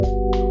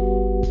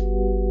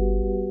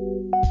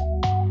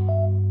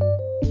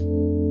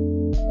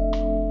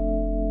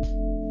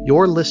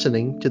You're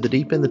listening to the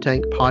Deep in the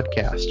Tank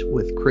podcast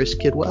with Chris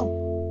Kidwell.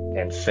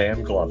 And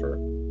Sam Glover.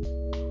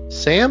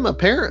 Sam,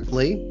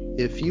 apparently,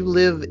 if you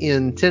live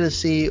in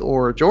Tennessee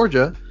or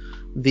Georgia,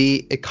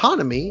 the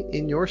economy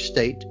in your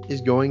state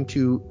is going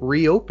to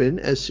reopen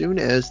as soon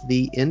as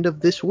the end of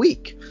this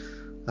week.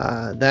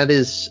 That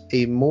is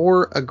a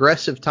more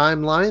aggressive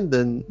timeline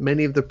than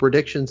many of the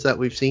predictions that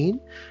we've seen,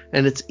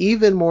 and it's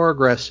even more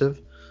aggressive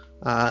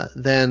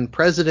than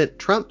President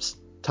Trump's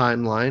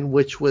timeline,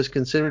 which was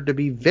considered to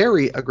be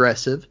very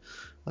aggressive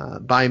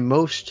by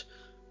most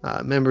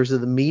members of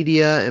the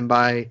media and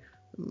by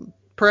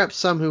perhaps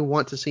some who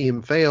want to see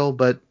him fail,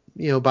 but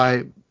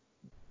by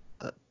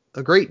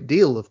a great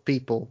deal of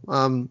people.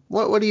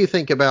 What do you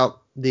think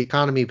about the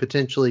economy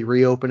potentially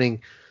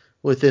reopening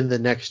within the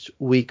next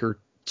week or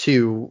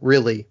two,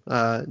 really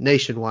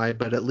nationwide,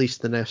 but at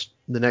least the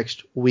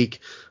next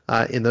week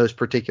in those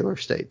particular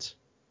states?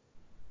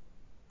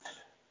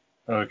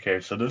 Okay,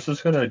 so this is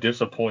going to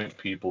disappoint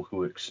people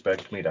who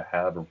expect me to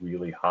have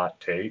really hot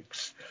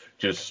takes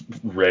just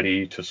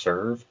ready to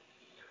serve.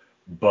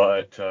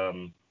 But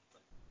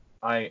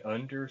I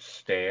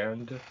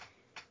understand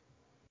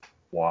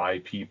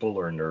why people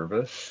are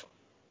nervous.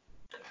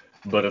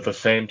 But at the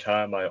same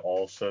time, I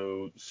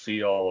also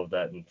see all of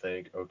that and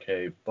think,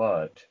 okay,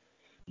 but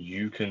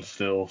you can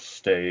still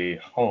stay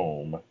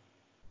home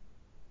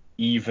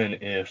even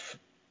if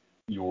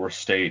your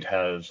state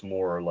has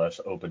more or less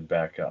opened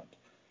back up.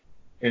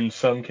 In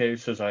some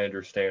cases, I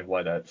understand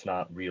why that's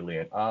not really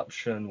an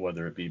option,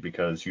 whether it be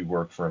because you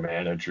work for a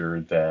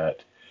manager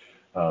that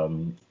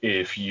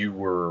if you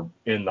were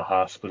in the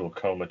hospital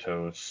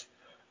comatose,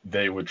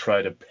 they would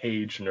try to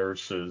page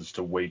nurses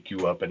to wake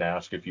you up and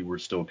ask if you were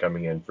still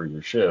coming in for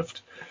your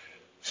shift.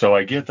 So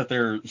I get that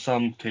there are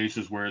some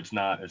cases where it's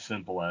not as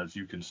simple as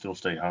you can still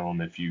stay home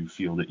if you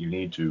feel that you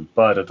need to.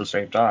 But at the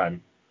same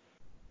time,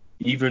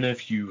 even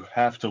if you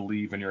have to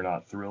leave and you're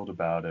not thrilled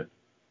about it,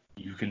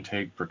 you can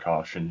take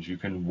precautions. You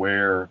can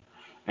wear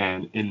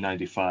an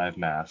N95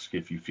 mask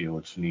if you feel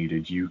it's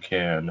needed. You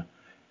can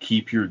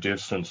keep your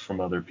distance from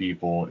other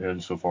people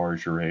insofar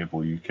as you're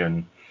able. You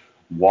can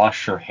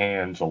wash your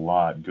hands a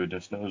lot.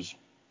 Goodness knows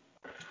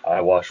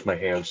I wash my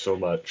hands so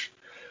much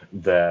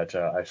that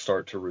I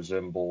start to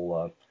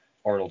resemble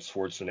Arnold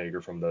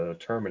Schwarzenegger from the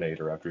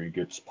Terminator after he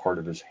gets part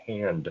of his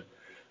hand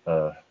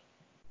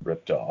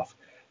ripped off.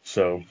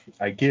 So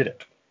I get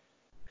it.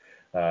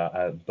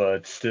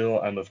 But still,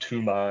 I'm of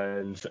two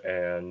minds,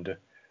 and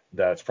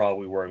that's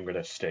probably where I'm going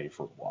to stay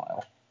for a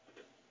while.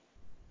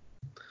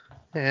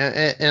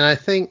 And I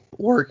think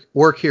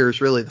work here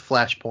is really the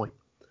flashpoint.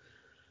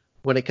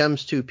 When it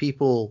comes to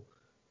people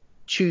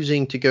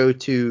choosing to go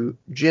to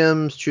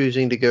gyms,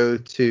 choosing to go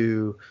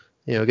to,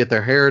 get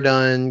their hair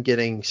done,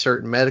 getting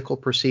certain medical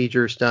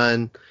procedures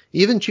done,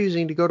 even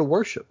choosing to go to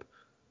worship,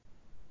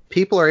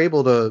 people are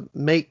able to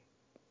make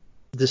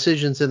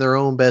decisions in their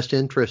own best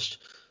interest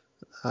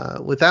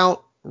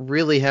without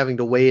really having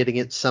to weigh it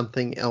against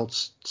something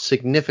else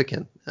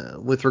significant.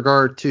 With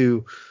regard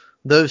to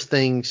those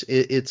things,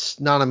 it's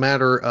not a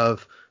matter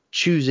of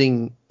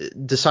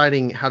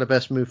deciding how to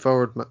best move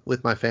forward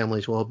with my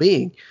family's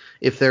well-being.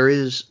 If there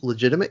is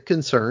legitimate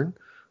concern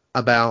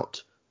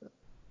about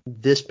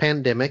this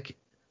pandemic,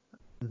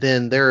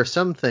 then there are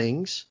some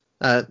things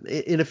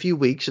in a few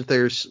weeks, if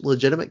there's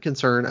legitimate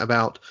concern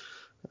about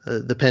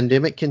the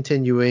pandemic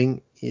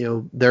continuing,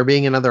 there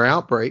being another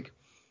outbreak,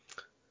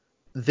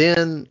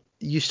 then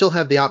you still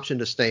have the option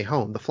to stay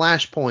home. The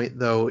flashpoint,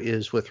 though,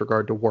 is with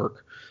regard to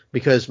work,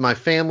 because my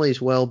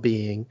family's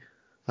well-being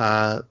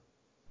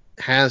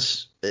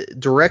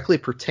directly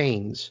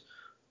pertains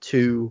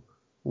to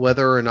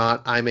whether or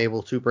not I'm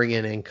able to bring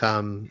in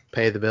income,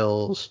 pay the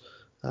bills,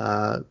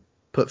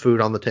 put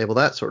food on the table,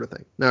 that sort of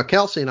thing. Now,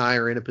 Kelsey and I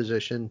are in a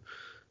position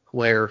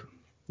where,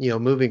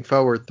 moving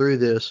forward through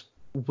this,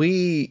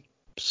 we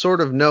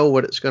sort of know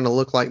what it's going to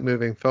look like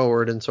moving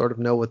forward and sort of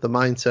know what the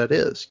mindset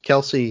is.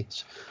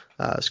 Kelsey's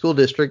school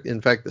district,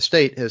 in fact, the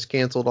state, has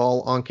canceled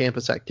all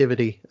on-campus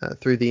activity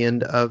through the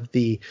end of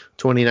the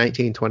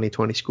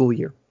 2019-2020 school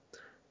year.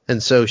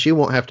 And so she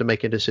won't have to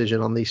make a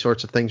decision on these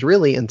sorts of things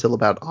really until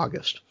about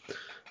August.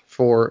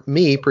 For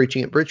me,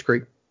 preaching at Bridge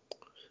Creek,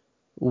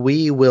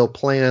 we will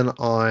plan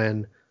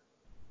on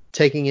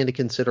taking into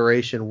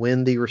consideration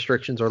when the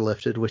restrictions are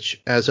lifted,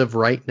 which as of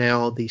right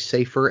now, the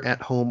safer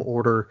at home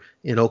order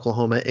in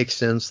Oklahoma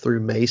extends through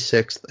May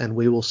 6th, and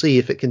we will see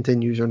if it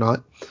continues or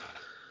not.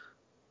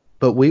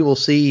 But we will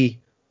see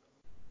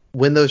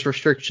when those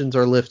restrictions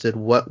are lifted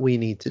what we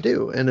need to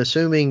do. And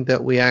assuming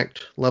that we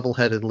act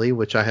level-headedly,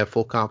 which I have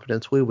full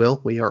confidence we will,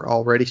 we are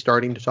already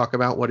starting to talk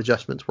about what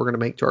adjustments we're going to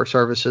make to our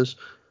services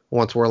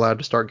once we're allowed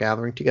to start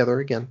gathering together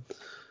again.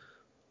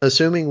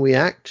 Assuming we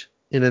act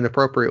in an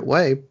appropriate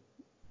way,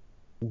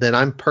 then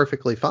I'm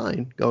perfectly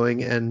fine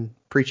going and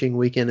preaching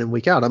week in and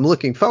week out. I'm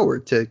looking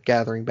forward to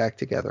gathering back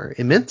together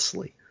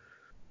immensely.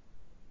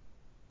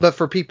 But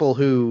for people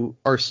who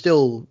are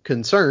still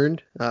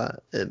concerned,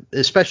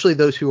 especially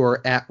those who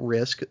are at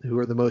risk, who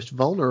are the most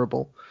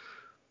vulnerable,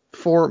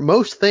 for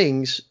most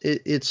things,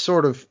 it's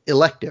sort of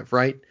elective,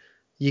 right?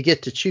 you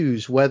get to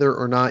choose whether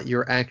or not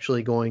you're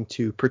actually going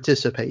to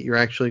participate. You're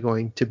actually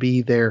going to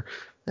be there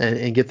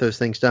and get those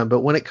things done. But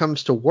when it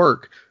comes to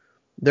work,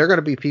 there are going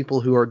to be people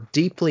who are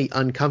deeply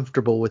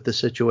uncomfortable with the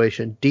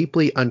situation,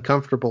 deeply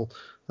uncomfortable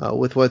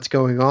with what's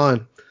going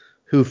on,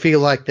 who feel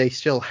like they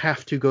still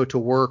have to go to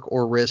work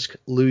or risk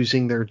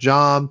losing their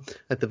job,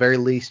 at the very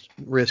least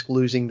risk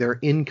losing their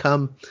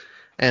income.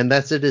 And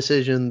that's a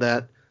decision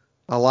that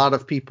a lot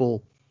of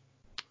people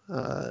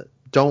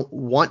don't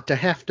want to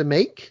have to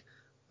make.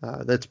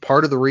 That's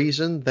part of the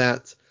reason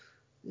that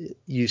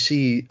you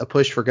see a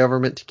push for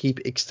government to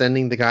keep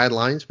extending the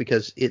guidelines,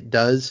 because it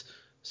does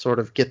sort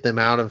of get them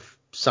out of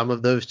some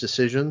of those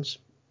decisions.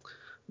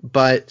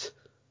 But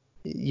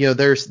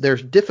there's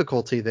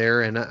difficulty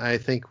there, and I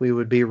think we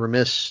would be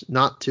remiss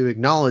not to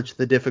acknowledge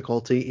the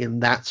difficulty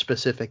in that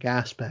specific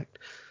aspect.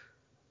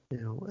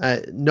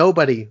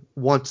 Nobody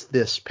wants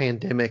this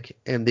pandemic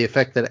and the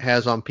effect that it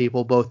has on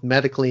people, both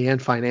medically and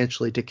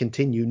financially, to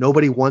continue.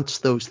 Nobody wants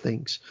those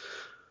things.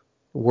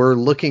 We're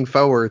looking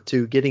forward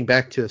to getting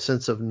back to a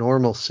sense of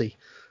normalcy.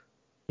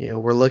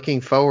 We're looking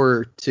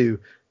forward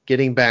to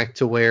getting back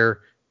to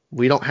where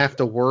we don't have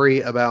to worry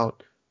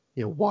about,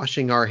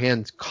 washing our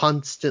hands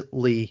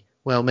constantly.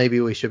 Well, maybe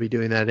we should be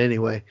doing that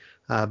anyway,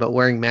 but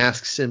wearing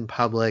masks in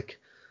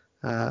public.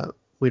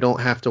 We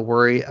don't have to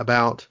worry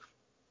about,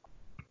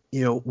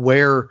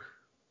 where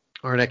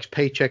our next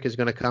paycheck is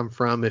going to come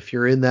from if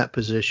you're in that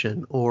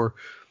position, or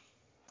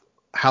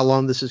how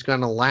long this is going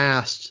to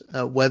last,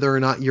 whether or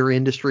not your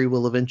industry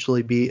will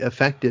eventually be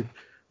affected.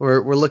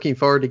 We're looking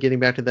forward to getting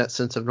back to that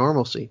sense of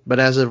normalcy. But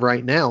as of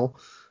right now,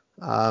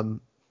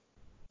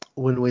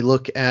 when we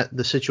look at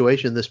the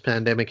situation this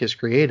pandemic has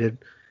created,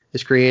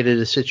 it's created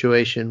a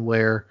situation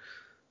where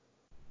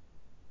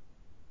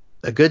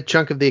a good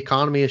chunk of the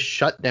economy is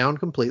shut down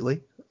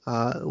completely.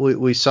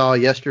 We saw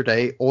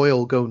yesterday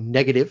oil go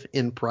negative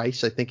in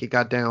price. I think it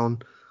got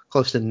down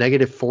close to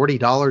negative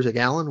 $40 a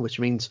gallon, which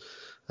means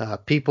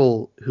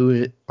people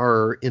who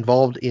are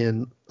involved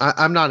in,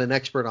 I'm not an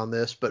expert on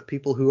this, but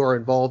people who are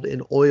involved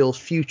in oil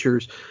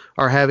futures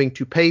are having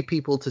to pay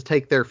people to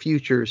take their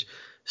futures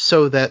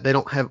so that they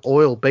don't have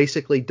oil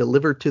basically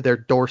delivered to their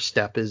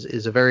doorstep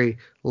is a very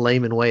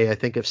layman way, I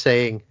think, of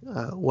saying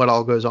what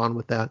all goes on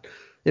with that.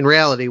 In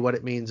reality, what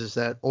it means is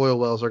that oil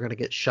wells are going to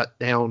get shut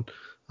down.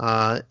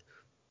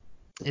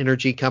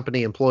 Energy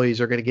company employees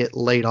are going to get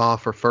laid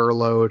off or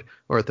furloughed,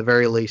 or at the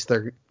very least,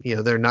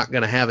 they're not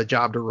going to have a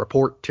job to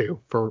report to,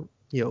 for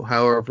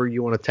however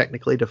you want to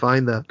technically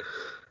define that.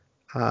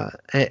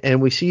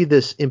 And we see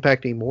this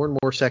impacting more and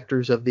more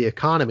sectors of the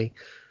economy,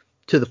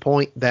 to the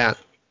point that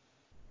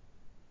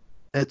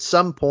at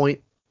some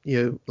point,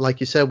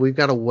 like you said, we've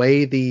got to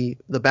weigh the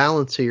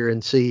balance here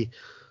and see,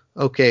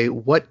 okay,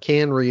 what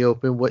can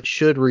reopen, what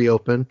should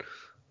reopen,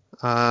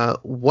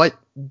 what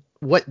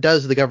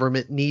does the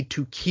government need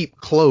to keep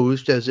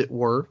closed, as it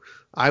were.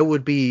 I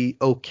would be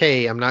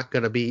okay. I'm not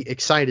going to be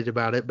excited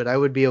about it, but I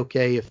would be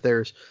okay if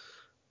there's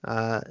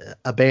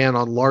a ban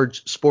on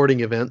large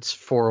sporting events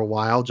for a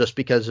while, just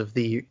because of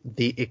the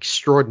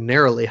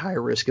extraordinarily high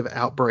risk of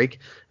outbreak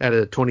at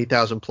a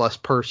 20,000 plus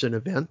person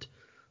event.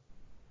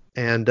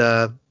 And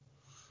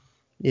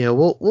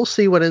we'll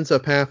see what ends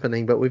up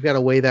happening, but we've got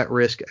to weigh that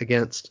risk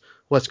against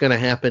what's going to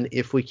happen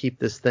if we keep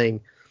this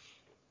thing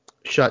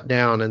shut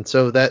down. And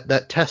so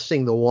that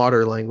testing the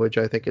water language,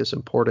 I think, is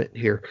important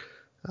here.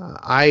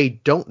 I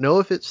don't know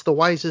if it's the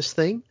wisest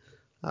thing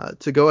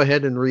to go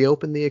ahead and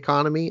reopen the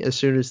economy as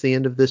soon as the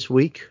end of this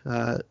week,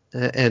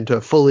 and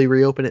to fully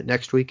reopen it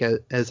next week,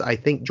 as I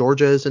think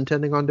Georgia is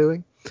intending on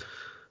doing.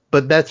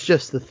 But that's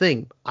just the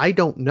thing. I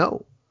don't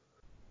know.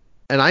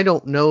 And I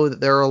don't know that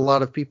there are a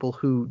lot of people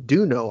who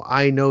do know.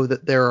 I know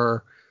that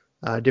there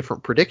are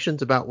different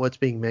predictions about what's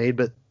being made,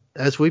 but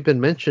as we've been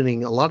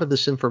mentioning, a lot of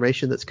this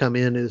information that's come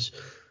in is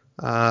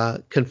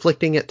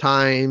conflicting at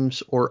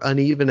times or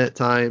uneven at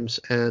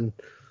times. And,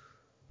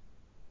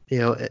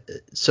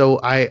 so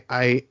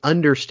I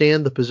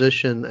understand the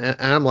position, and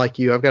I'm like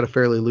you, I've got a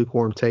fairly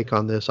lukewarm take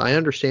on this. I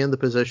understand the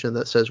position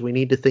that says we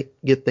need to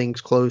get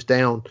things closed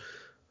down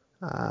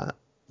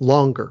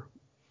longer.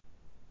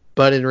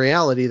 But in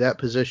reality, that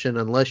position,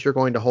 unless you're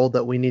going to hold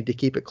that we need to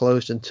keep it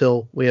closed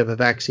until we have a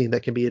vaccine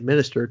that can be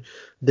administered,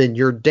 then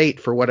your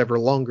date for whatever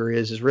longer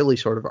is really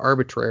sort of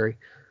arbitrary.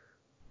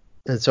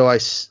 And so I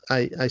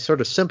sort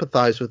of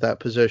sympathize with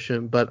that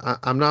position, but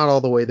I'm not all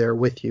the way there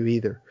with you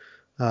either.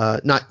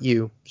 Not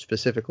you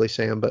specifically,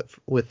 Sam, but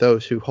with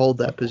those who hold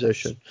that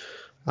position.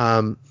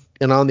 And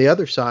on the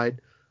other side,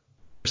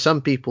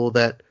 some people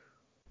that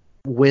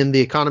when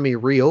the economy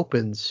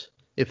reopens,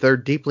 if they're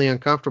deeply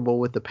uncomfortable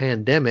with the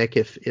pandemic,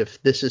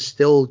 if this is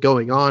still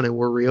going on and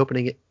we're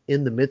reopening it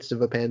in the midst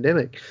of a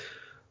pandemic,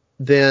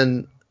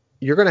 then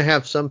you're going to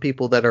have some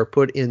people that are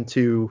put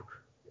into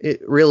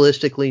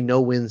realistically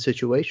no-win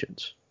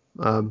situations.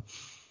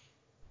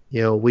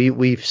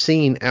 We've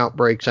seen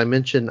outbreaks. I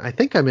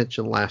think I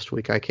mentioned last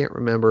week, I can't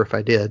remember if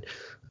I did,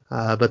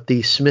 but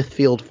the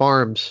Smithfield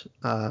Farms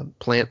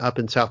plant up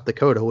in South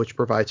Dakota, which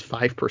provides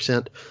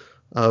 5%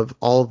 of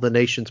all of the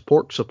nation's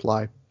pork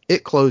supply,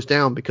 it closed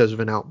down because of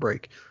an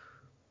outbreak.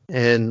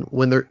 And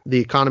when the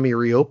economy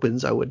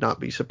reopens, I would not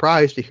be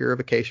surprised to hear of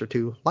a case or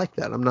two like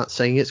that. I'm not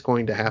saying it's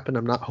going to happen.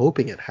 I'm not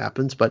hoping it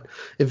happens, but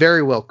it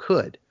very well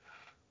could.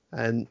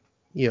 And,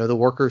 the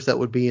workers that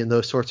would be in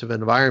those sorts of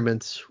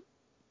environments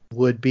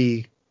would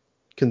be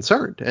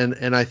concerned.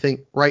 And I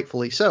think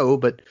rightfully so,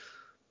 but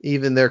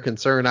even their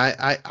concern,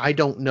 I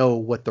don't know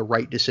what the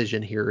right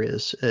decision here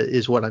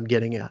is what I'm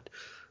getting at.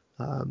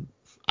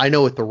 I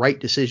know what the right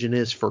decision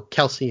is for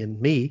Kelsey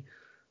and me.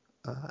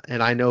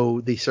 And I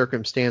know the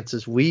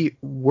circumstances we're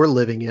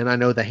living in. I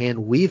know the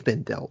hand we've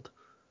been dealt.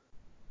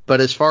 But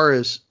as far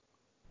as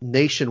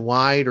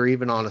nationwide or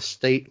even on a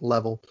state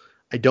level,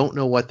 I don't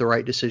know what the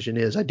right decision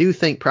is. I do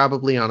think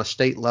probably on a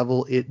state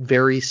level, it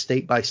varies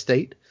state by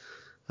state.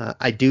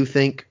 I do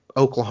think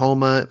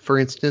Oklahoma, for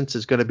instance,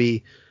 is going to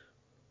be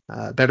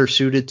better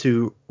suited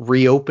to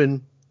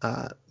reopen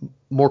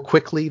more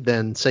quickly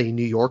than, say,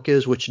 New York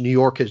is, which New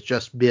York has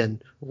just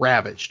been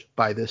ravaged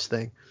by this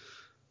thing.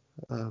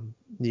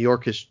 New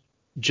York has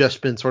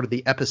just been sort of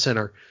the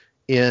epicenter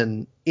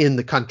in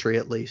the country,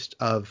 at least,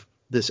 of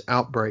this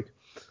outbreak.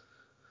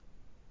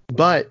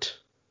 But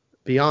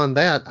beyond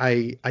that,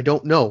 I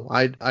don't know.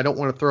 I don't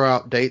want to throw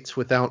out dates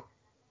without,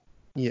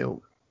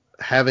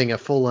 having a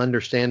full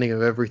understanding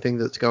of everything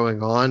that's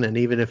going on. And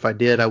even if I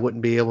did, I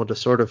wouldn't be able to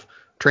sort of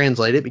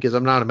translate it because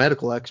I'm not a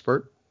medical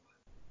expert.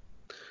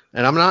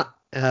 And I'm not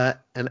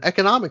an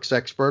economics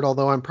expert,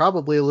 although I'm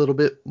probably a little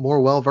bit more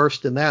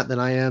well-versed in that than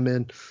I am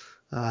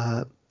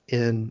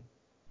in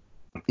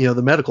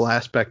the medical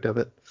aspect of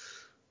it.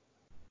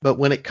 But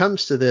when it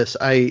comes to this,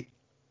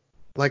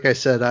 like I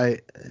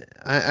said,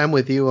 I'm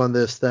with you on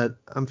this, that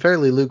I'm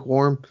fairly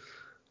lukewarm.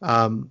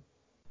 I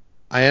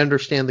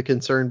understand the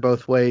concern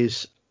both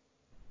ways,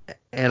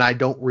 and I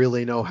don't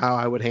really know how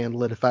I would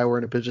handle it if I were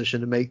in a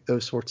position to make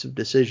those sorts of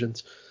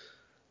decisions.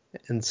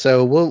 And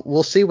so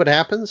we'll see what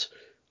happens.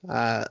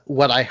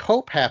 What I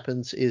hope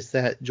happens is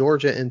that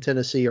Georgia and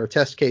Tennessee are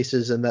test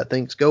cases and that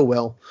things go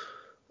well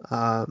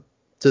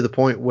to the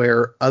point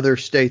where other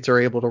states are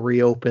able to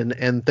reopen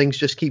and things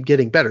just keep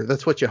getting better.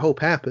 That's what you hope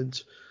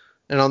happens.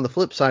 And on the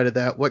flip side of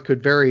that, what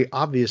could very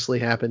obviously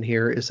happen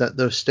here is that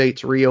those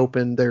states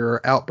reopen, there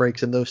are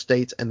outbreaks in those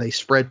states, and they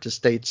spread to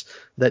states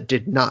that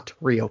did not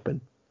reopen.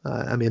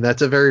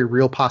 That's a very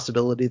real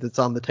possibility that's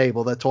on the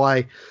table. That's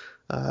why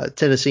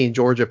Tennessee and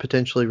Georgia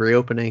potentially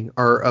reopening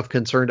are of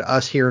concern to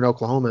us here in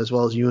Oklahoma, as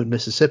well as you in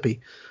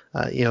Mississippi.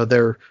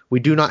 We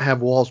do not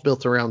have walls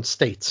built around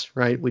states,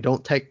 right? We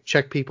don't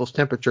check people's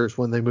temperatures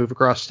when they move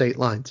across state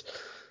lines.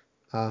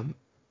 And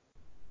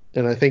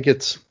I think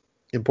it's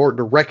important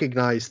to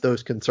recognize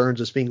those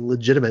concerns as being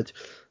legitimate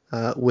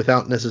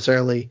without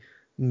necessarily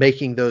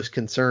making those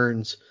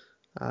concerns,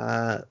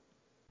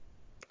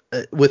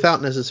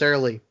 without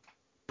necessarily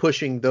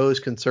pushing those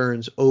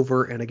concerns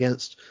over and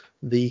against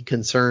the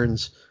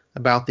concerns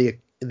about the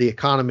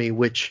economy,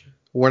 which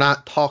we're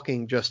not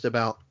talking just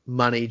about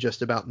money,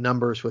 just about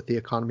numbers with the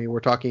economy. We're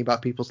talking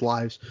about people's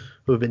lives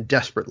who have been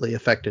desperately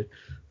affected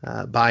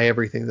by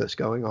everything that's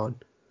going on.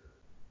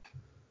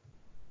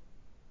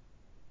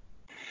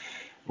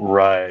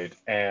 Right,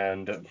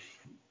 and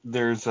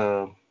there's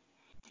a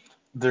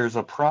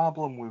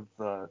problem with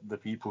the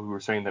people who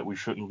are saying that we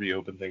shouldn't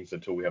reopen things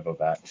until we have a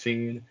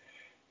vaccine,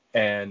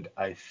 and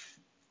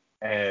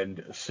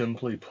and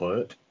simply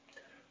put,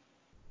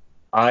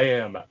 I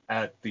am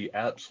at the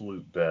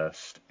absolute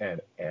best an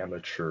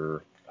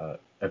amateur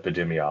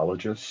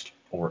epidemiologist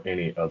or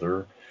any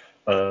other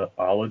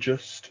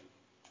ologist,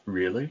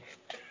 really,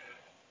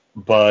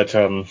 but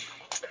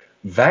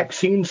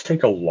vaccines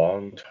take a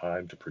long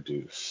time to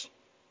produce.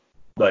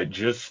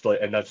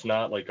 And that's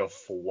not like a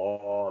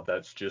flaw.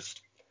 That's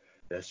just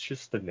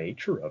the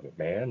nature of it,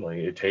 man. Like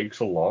it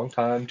takes a long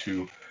time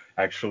to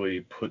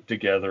actually put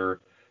together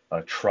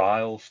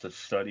trials to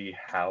study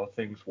how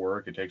things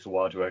work. It takes a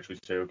while to actually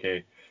say,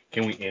 okay,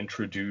 can we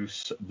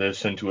introduce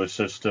this into a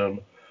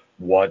system,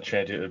 watch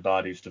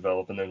antibodies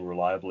develop, and then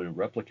reliably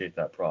replicate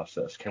that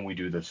process? Can we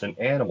do this in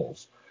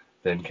animals?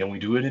 Then can we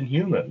do it in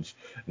humans?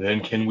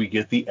 Then can we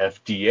get the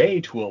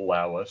FDA to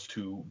allow us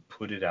to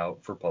put it out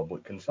for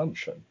public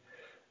consumption?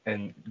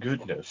 And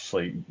goodness,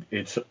 like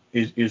it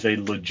is a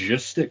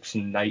logistics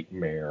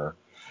nightmare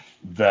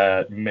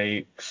that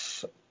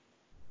makes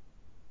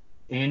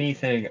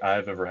anything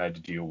I've ever had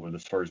to deal with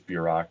as far as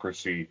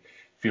bureaucracy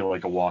feel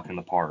like a walk in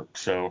the park.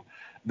 So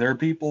there are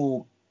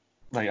people,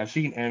 like I've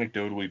seen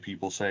anecdotally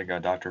people saying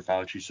Dr.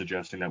 Fauci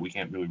suggesting that we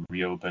can't really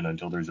reopen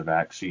until there's a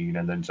vaccine,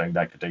 and then saying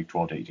that could take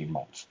 12 to 18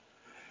 months.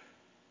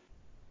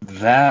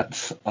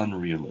 That's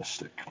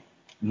unrealistic.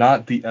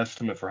 Not the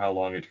estimate for how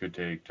long it could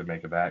take to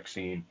make a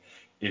vaccine.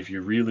 If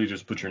you really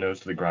just put your nose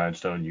to the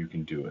grindstone, you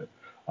can do it.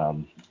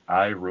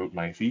 I wrote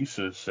my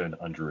thesis in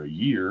under a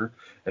year,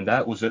 and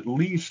that was at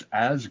least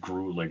as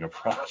grueling a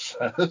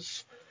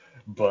process.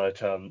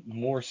 But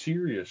more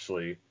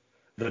seriously,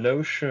 the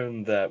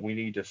notion that we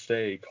need to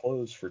stay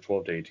closed for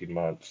 12 to 18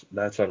 months,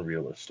 that's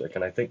unrealistic.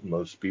 And I think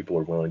most people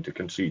are willing to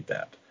concede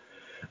that.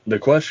 The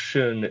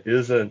question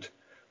isn't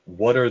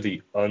what are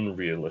the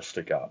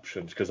unrealistic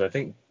options, because I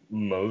think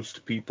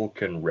most people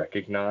can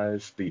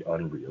recognize the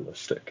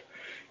unrealistic.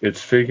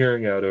 It's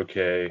figuring out,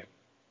 okay,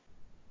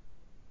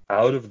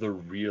 out of the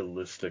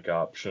realistic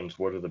options,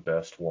 what are the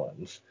best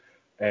ones?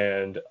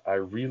 And I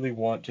really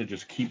want to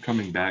just keep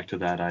coming back to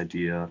that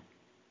idea.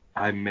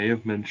 I may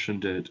have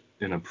mentioned it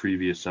in a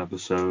previous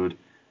episode.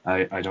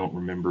 I don't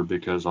remember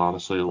because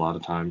honestly, a lot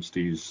of times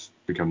these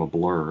become a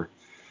blur.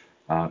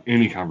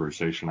 Any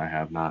conversation I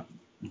have, not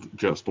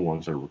just the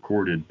ones I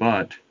recorded,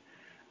 but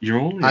you're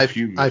only a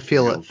few I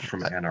feel meals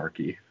from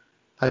anarchy.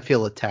 I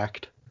feel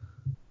attacked.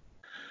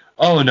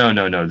 Oh,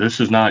 no. This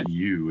is not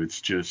you.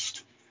 It's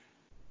just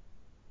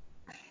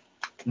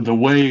the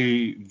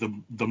way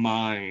the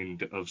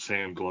mind of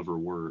Sam Glover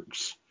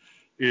works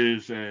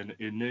is an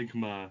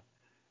enigma,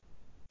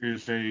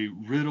 is a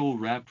riddle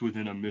wrapped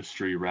within a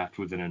mystery, wrapped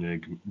within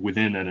an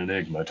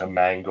enigma, to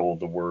mangle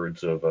the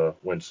words of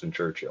Winston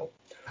Churchill.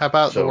 How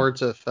about the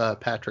words of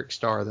Patrick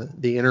Starr?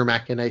 The inner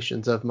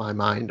machinations of my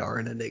mind are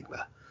an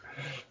enigma.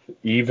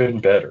 Even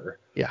better.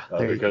 Yeah,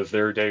 because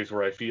there are days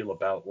where I feel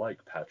about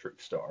like Patrick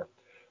Starr.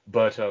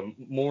 But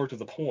more to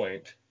the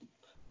point,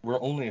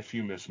 we're only a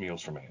few missed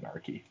meals from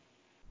anarchy.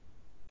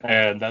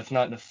 And that's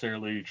not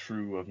necessarily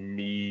true of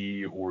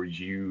me or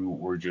you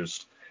or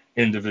just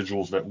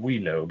individuals that we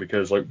know,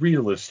 because like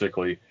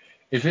realistically,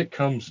 if it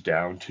comes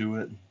down to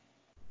it,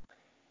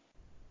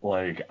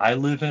 like I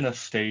live in a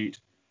state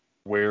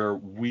where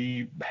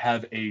we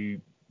have a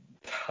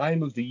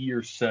time of the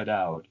year set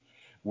out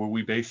where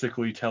we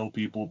basically tell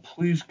people,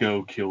 please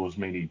go kill as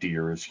many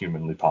deer as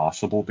humanly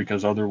possible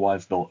because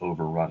otherwise they'll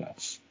overrun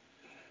us.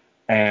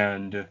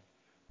 And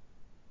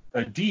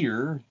a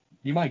deer,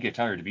 you might get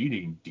tired of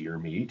eating deer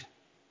meat,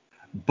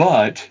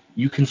 but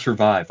you can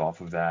survive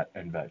off of that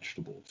and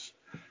vegetables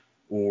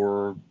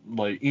or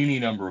like any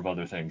number of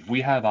other things.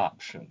 We have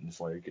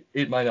options. Like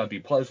it might not be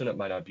pleasant, it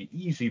might not be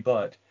easy,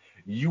 but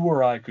you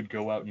or I could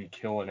go out and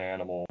kill an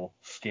animal,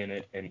 skin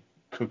it, and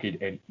cook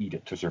it and eat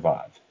it to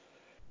survive.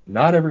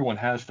 Not everyone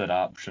has that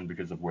option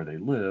because of where they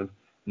live.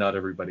 Not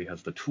everybody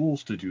has the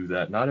tools to do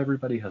that. Not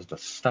everybody has the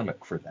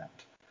stomach for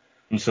that.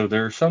 And so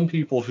there are some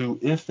people who,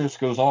 if this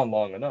goes on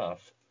long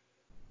enough,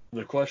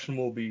 the question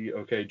will be,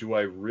 okay, do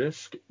I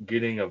risk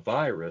getting a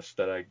virus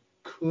that I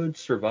could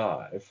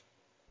survive,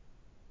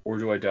 or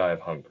do I die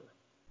of hunger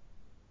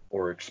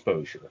or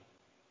exposure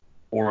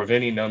or of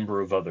any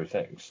number of other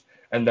things?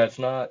 And that's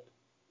not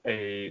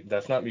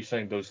me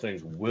saying those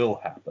things will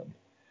happen,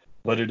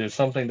 but it is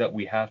something that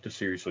we have to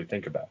seriously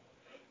think about.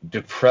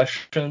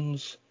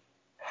 Depressions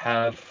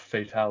have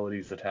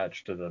fatalities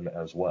attached to them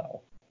as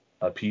well.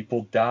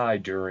 People die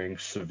during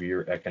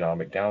severe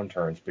economic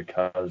downturns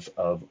because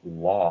of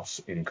loss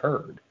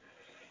incurred.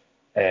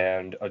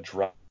 And a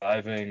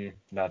driving,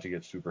 not to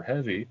get super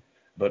heavy,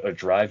 but a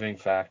driving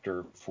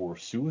factor for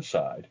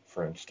suicide,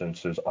 for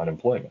instance, is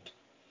unemployment.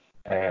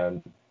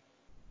 And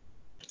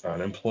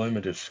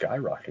unemployment is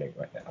skyrocketing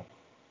right now.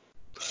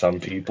 Some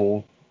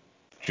people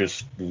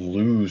just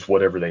lose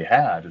whatever they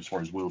had as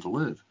far as will to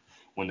live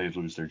when they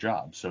lose their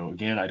job. So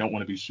again, I don't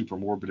want to be super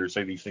morbid or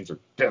say these things are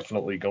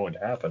definitely going to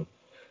happen,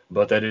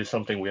 but that is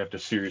something we have to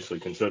seriously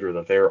consider,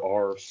 that there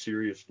are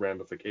serious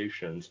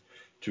ramifications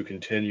to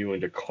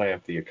continuing to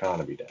clamp the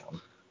economy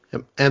down.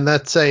 And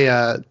that's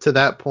to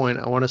that point,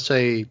 I want to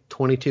say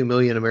 22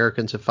 million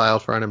Americans have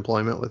filed for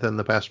unemployment within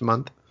the past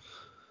month.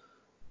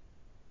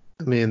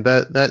 I mean,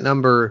 that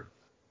number,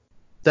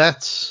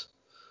 that's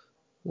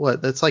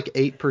what? That's like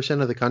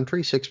 8% of the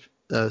country,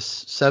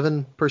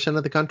 7%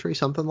 of the country,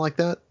 something like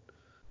that.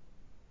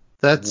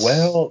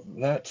 Well,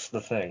 that's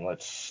the thing.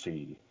 Let's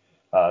see.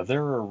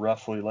 There are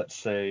roughly, let's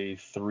say,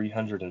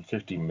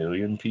 350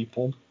 million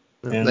people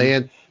in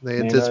the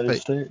United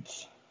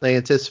States. They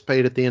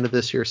anticipate at the end of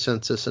this year's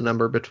census a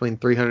number between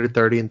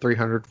 330 and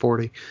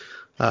 340.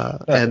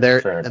 And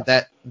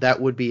that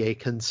would be a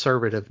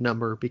conservative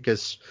number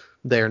because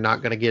they're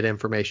not going to get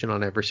information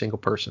on every single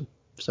person.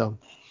 So,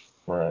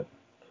 right.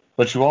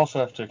 But you also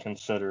have to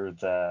consider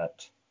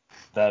that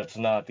that's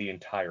not the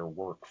entire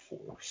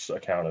workforce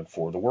accounted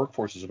for. The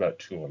workforce is about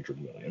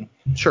 200 million.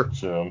 Sure.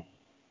 So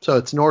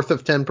it's north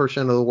of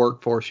 10% of the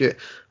workforce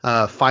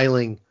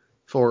filing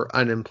for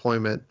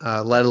unemployment,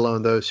 let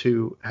alone those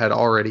who had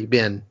already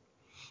been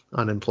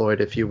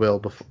unemployed, if you will,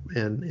 before,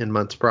 in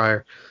months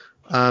prior.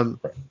 And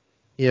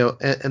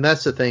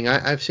that's the thing.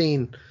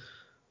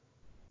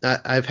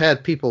 I've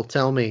had people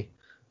tell me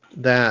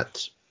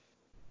that,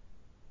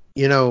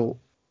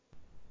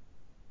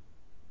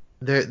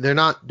 they're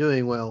not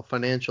doing well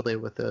financially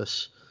with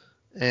this,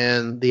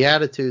 and the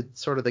attitude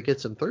sort of that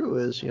gets them through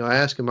is, I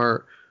ask them,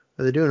 are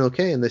they doing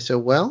okay? And they say,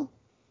 well,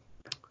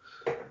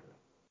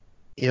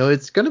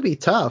 it's going to be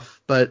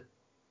tough, but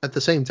at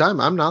the same time,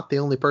 I'm not the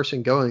only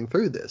person going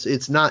through this.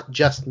 It's not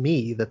just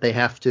me that they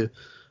have to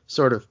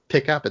sort of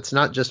pick up. It's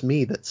not just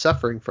me that's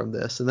suffering from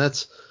this. And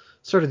that's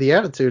sort of the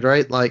attitude,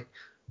 right? Like,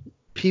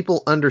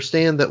 people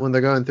understand that when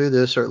they're going through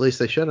this, or at least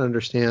they should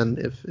understand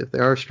if they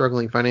are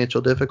struggling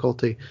financial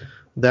difficulty,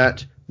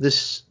 that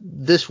this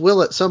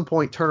will at some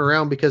point turn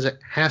around because it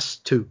has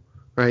to,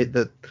 right?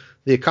 That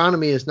the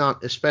economy is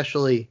not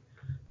especially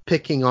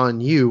picking on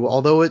you,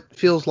 although it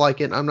feels like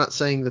it. I'm not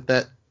saying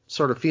that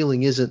sort of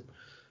feeling isn't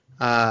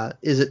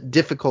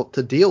difficult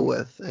to deal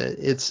with.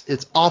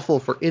 It's awful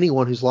for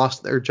anyone who's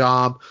lost their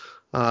job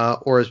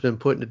or has been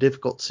put in a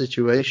difficult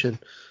situation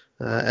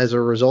as a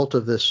result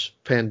of this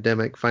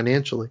pandemic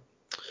financially.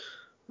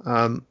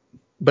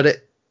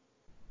 But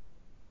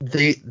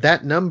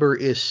that number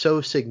is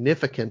so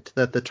significant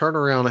that the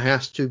turnaround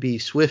has to be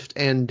swift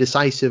and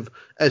decisive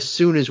as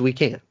soon as we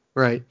can,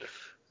 right?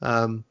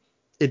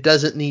 It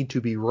doesn't need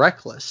to be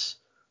reckless.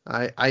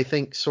 I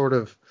think sort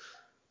of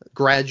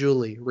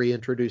gradually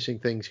reintroducing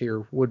things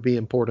here would be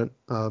important.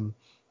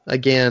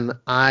 Again,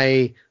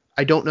 I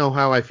don't know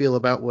how I feel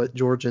about what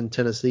Georgia and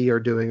Tennessee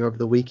are doing over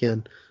the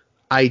weekend.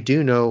 I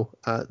do know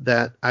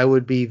that I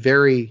would be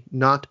very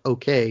not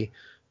okay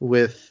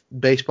with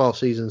baseball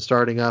season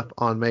starting up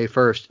on May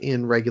 1st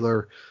in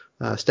regular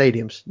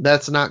stadiums.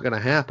 That's not going to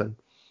happen.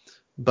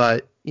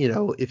 But,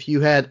 if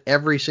you had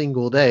every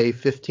single day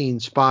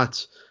 15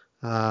 spots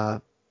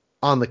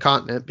on the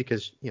continent,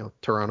 because,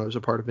 Toronto is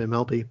a part of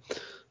MLB,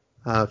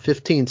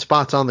 15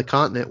 spots on the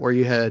continent where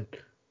you had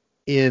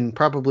in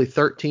probably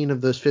 13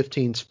 of those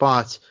 15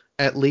 spots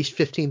at least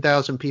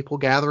 15,000 people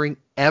gathering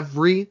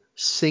every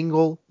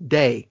single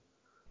day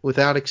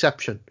without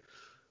exception,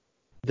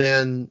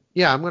 then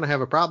yeah, I'm going to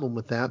have a problem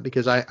with that,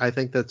 because I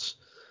think that's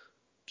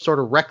sort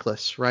of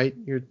reckless, right?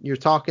 You're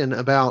talking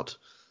about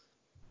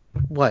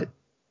what?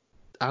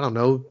 I don't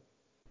know.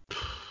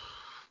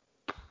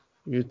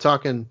 You're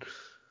talking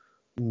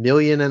 1.5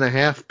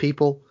 million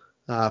people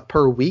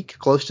per week,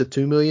 close to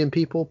 2 million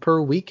people per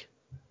week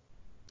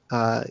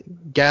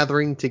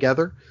gathering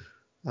together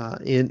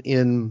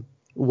in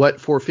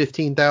what for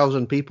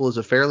 15,000 people is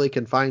a fairly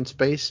confined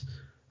space.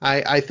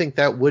 I think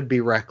that would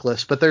be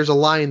reckless, but there's a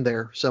line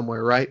there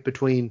somewhere, right,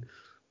 between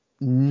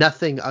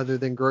nothing other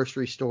than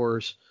grocery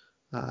stores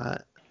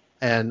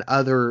and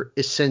other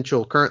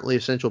currently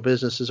essential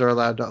businesses are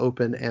allowed to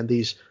open, and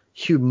these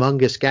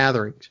humongous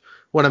gatherings.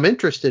 What I'm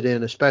interested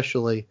in,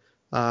 especially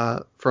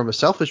from a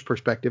selfish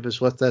perspective,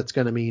 is what that's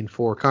going to mean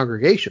for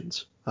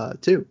congregations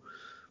too.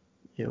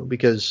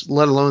 Because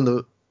let alone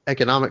the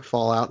economic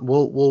fallout,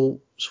 we'll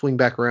swing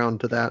back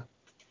around to that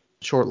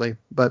shortly,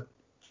 but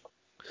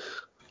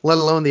let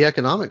alone the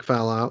economic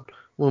fallout,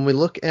 when we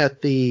look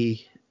at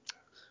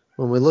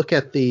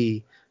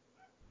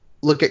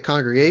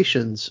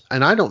congregations,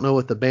 and I don't know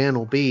what the ban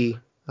will be,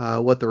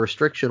 what the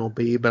restriction will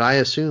be, but I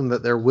assume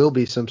that there will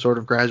be some sort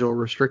of gradual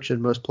restriction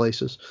in most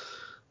places.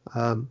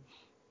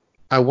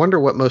 I wonder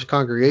what most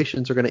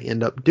congregations are going to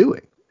end up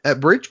doing. At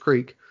Bridge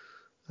Creek,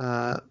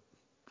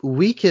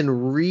 we can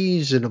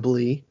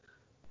reasonably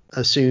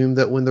assume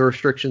that when the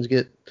restrictions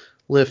get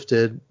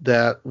lifted,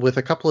 that with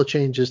a couple of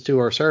changes to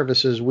our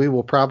services, we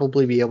will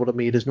probably be able to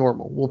meet as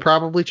normal. We'll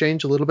probably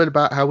change a little bit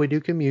about how we do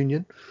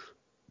communion.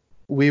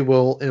 We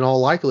will, in all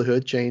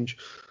likelihood, change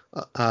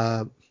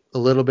a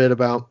little bit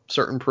about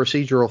certain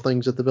procedural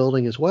things at the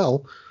building as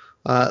well.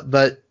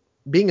 But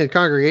being a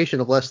congregation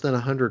of less than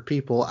 100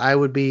 people, I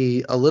would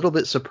be a little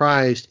bit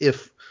surprised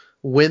if,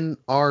 when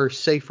our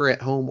safer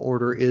at home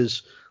order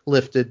is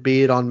lifted,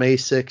 be it on May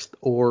 6th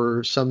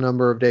or some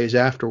number of days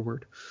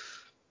afterward,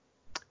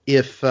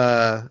 if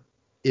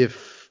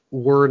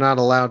we're not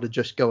allowed to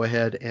just go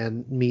ahead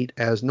and meet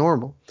as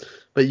normal.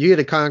 But you get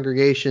a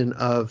congregation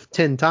of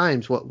 10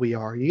 times what we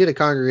are. You get a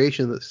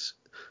congregation that's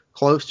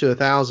close to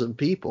 1,000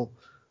 people.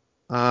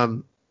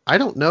 I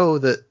don't know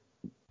that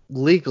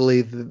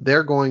legally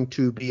they're going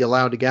to be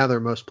allowed to gather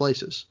in most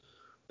places.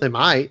 They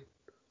might.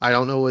 I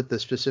don't know what the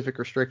specific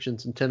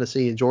restrictions in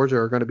Tennessee and Georgia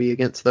are going to be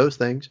against those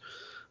things,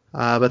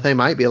 but they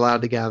might be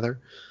allowed to gather.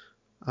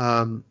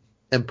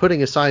 And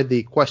putting aside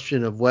the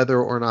question of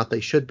whether or not they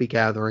should be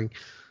gathering,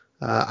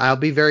 I'll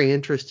be very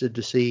interested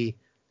to see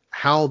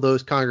how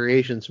those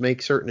congregations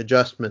make certain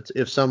adjustments,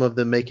 if some of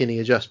them make any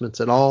adjustments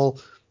at all,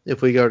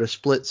 if we go to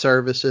split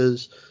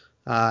services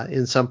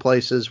in some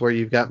places where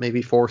you've got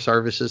maybe 4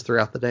 services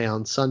throughout the day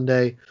on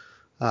Sunday,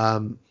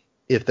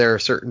 if there are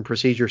certain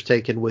procedures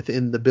taken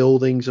within the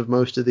buildings of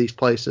most of these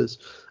places.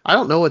 I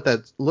don't know what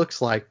that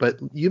looks like, but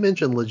you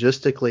mentioned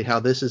logistically how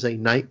this is a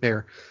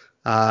nightmare.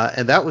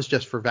 And that was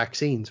just for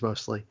vaccines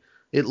mostly.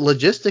 It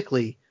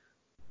logistically,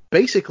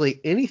 basically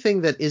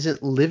anything that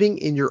isn't living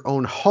in your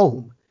own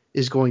home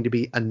is going to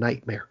be a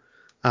nightmare.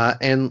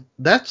 And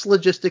that's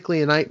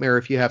logistically a nightmare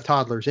if you have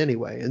toddlers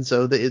anyway. And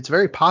so it's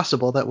very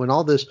possible that when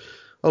all this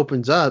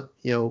opens up,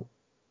 the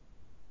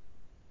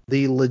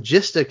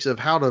logistics of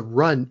how to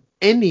run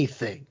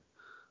anything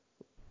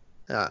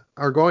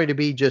are going to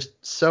be just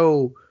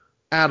so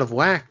out of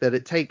whack that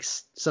it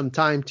takes some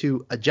time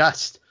to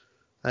adjust.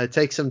 It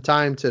takes some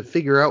time to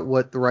figure out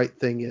what the right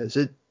thing is.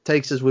 It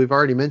takes, as we've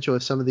already mentioned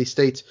with some of these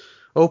states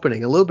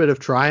opening, a little bit of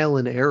trial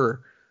and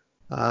error.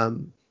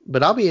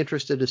 But I'll be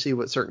interested to see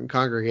what certain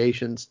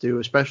congregations do,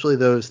 especially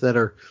those that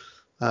are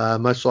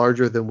much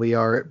larger than we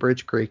are at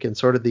Bridge Creek, and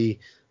sort of the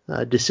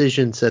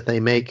decisions that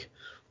they make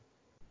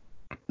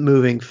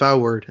moving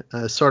forward,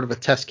 sort of a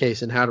test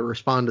case in how to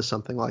respond to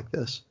something like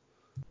this.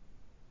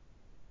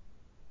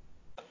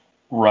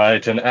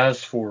 Right, and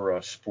as for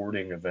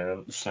sporting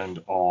events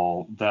and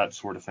all that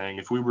sort of thing,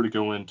 if we were to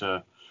go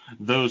into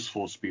those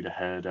full speed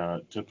ahead,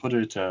 to put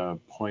it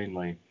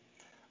plainly,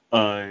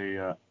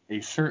 a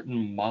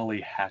certain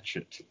Molly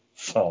Hatchet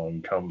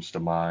song comes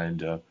to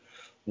mind,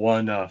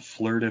 one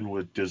flirting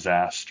with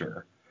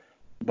disaster.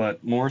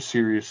 But more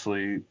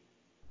seriously,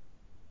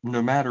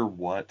 no matter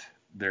what,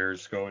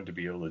 there's going to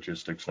be a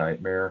logistics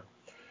nightmare.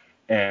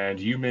 And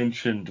you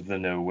mentioned the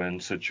no-win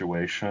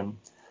situation.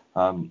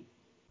 Um,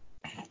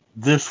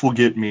 this will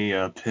get me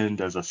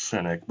pinned as a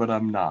cynic, but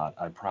I'm not,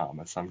 I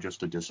promise. I'm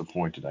just a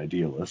disappointed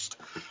idealist.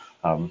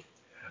 Um,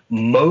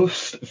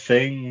 most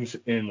things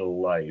in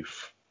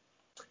life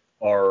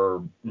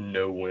are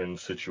no-win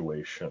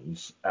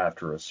situations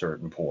after a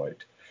certain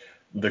point.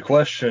 The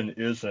question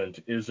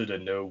isn't, is it a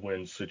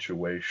no-win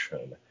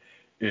situation?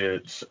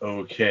 It's,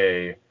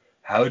 okay,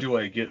 how do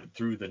I get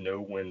through the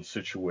no-win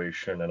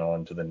situation and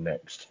on to the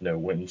next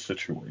no-win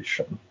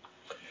situation?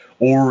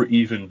 Or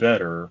even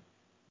better,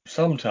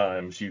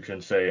 sometimes you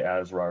can say,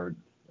 as Robert,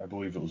 I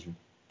believe it was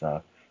uh,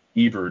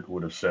 Ebert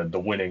would have said, the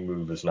winning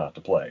move is not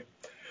to play.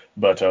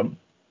 But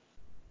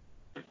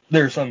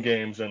there are some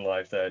games in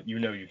life that you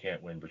know you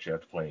can't win, but you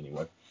have to play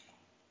anyway.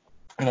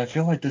 And I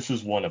feel like this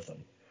is one of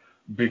them.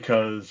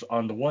 Because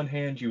on the one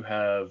hand, you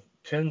have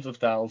tens of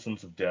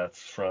thousands of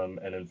deaths from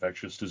an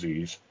infectious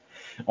disease.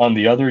 On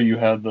the other, you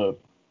have the,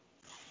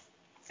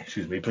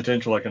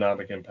 potential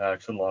economic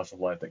impacts and loss of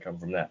life that come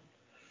from that.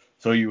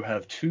 So you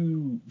have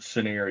two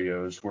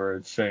scenarios where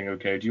it's saying,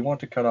 okay, do you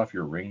want to cut off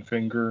your ring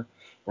finger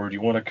or do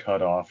you want to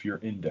cut off your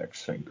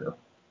index finger?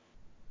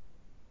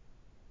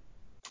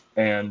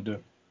 And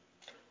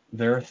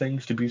there are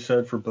things to be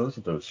said for both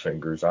of those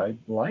fingers. I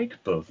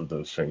like both of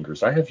those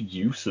fingers. I have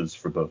uses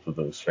for both of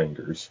those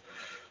fingers.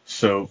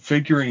 So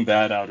figuring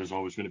that out is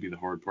always going to be the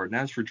hard part. And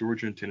as for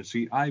Georgia and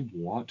Tennessee, I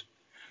want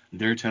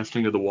their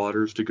testing of the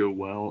waters to go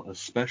well,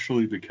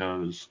 especially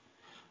because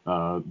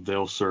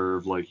they'll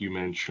serve, like you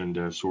mentioned,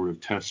 as sort of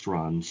test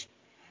runs.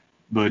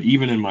 But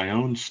even in my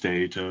own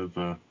state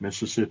of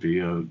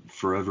Mississippi,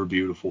 forever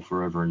beautiful,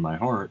 forever in my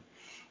heart,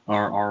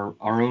 our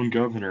own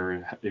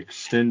governor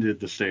extended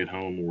the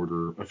stay-at-home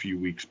order a few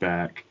weeks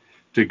back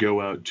to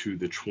go out to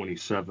the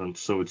 27th.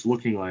 So it's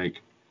looking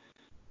like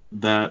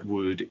that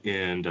would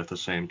end at the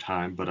same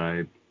time, but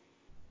I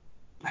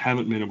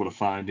haven't been able to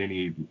find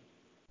any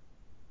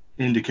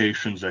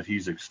indications that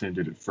he's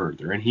extended it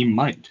further, and he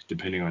might,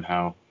 depending on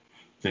how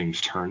things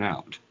turn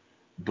out.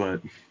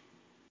 But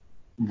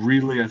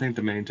really, I think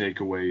the main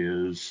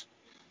takeaway is,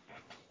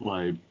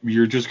 like,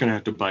 you're just going to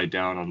have to bite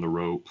down on the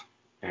rope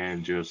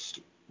and just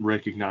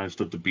recognize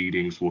that the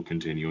beatings will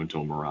continue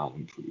until morale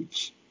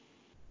improves.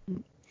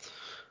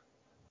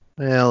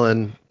 Well,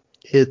 and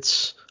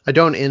I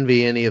don't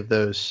envy any of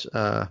those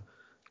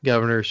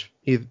governors,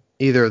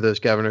 either of those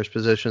governors'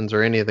 positions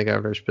or any of the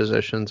governors'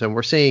 positions. And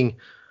we're seeing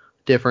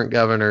different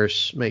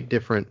governors make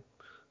different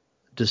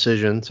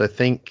decisions. I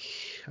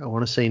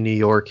want to say New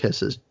York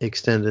has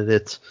extended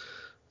its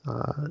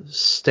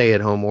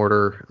stay-at-home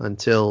order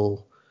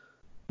until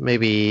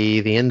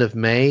maybe the end of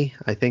May.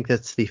 I think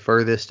that's the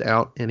furthest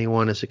out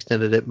anyone has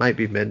extended it. Might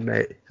be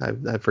mid-May.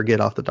 I forget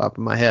off the top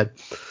of my head.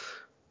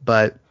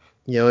 But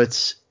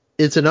it's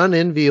an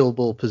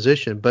unenviable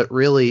position. But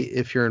really,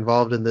 if you're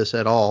involved in this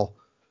at all,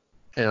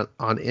 and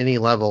on any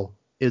level,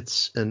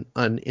 it's an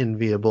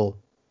unenviable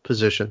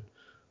position.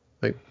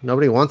 Like,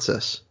 nobody wants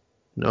this.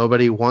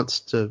 Nobody wants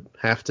to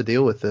have to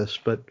deal with this.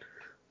 But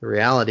the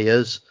reality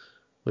is,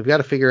 we've got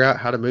to figure out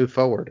how to move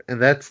forward.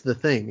 And that's the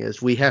thing, is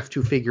we have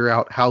to figure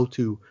out how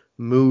to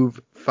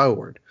move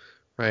forward,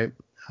 right?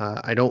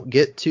 I don't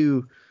get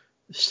to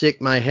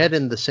stick my head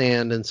in the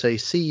sand and say,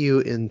 see you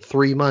in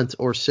 3 months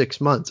or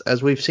 6 months.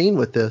 As we've seen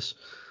with this,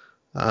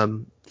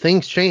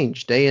 things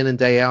change day in and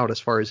day out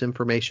as far as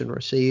information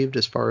received,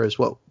 as far as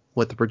what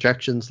the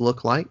projections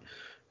look like,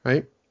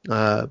 right?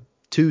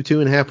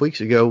 2.5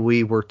 weeks ago,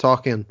 we were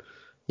talking,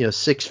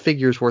 6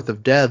 figures worth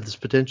of deaths,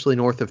 potentially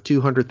north of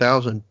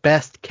 200,000,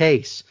 best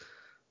case.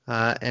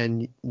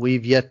 And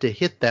we've yet to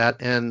hit that,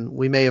 and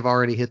we may have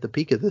already hit the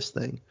peak of this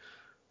thing.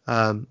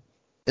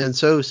 And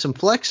so some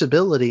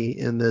flexibility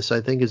in this,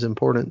 I think, is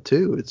important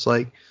too. It's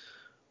like,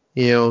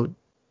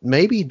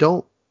 maybe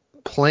don't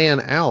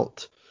plan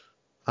out,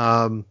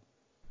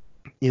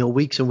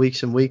 weeks and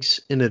weeks and weeks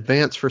in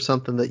advance for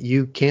something that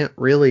you can't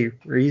really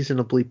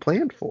reasonably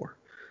plan for.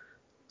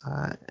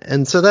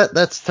 And so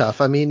that's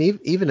tough. I mean,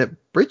 even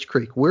at Bridge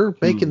Creek, we're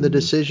making the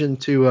decision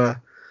to,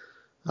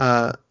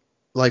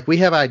 like, we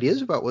have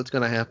ideas about what's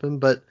going to happen,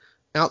 but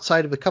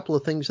outside of a couple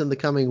of things in the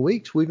coming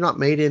weeks, we've not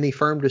made any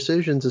firm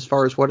decisions as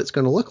far as what it's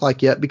going to look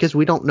like yet, because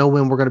we don't know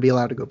when we're going to be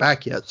allowed to go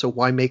back yet. So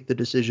why make the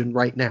decision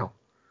right now?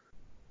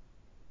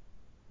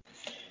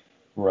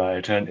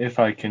 Right, and if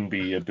I can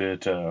be a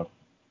bit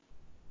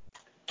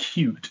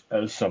cute,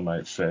 as some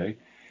might say,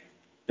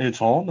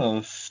 it's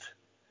almost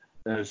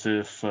as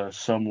if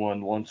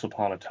someone once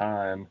upon a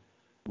time,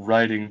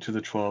 writing to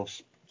the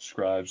 12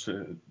 scribes,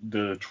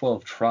 the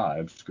 12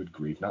 tribes, good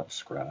grief, not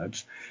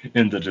scribes,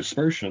 in the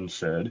dispersion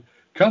said,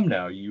 Come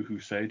now, you who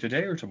say,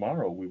 today or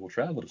tomorrow we will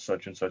travel to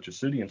such and such a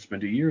city and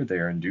spend a year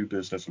there and do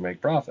business and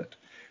make profit.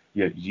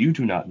 Yet you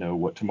do not know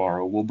what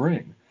tomorrow will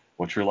bring,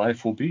 what your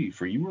life will be,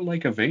 for you are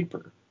like a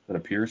vapor that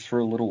appears for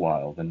a little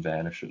while, then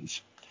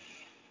vanishes.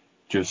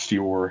 Just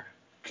your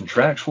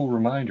contractual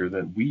reminder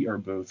that we are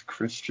both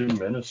Christian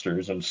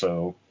ministers, and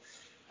so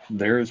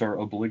there is our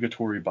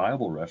obligatory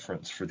Bible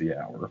reference for the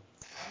hour.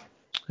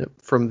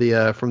 From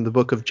the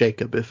book of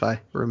Jacob, if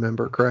I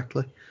remember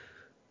correctly.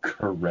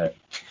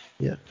 Correct.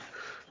 Yeah,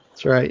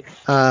 that's right.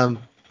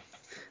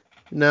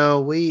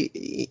 No,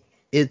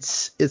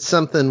 it's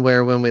something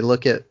where when we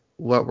look at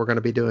what we're going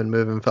to be doing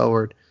moving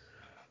forward,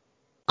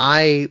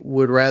 I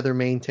would rather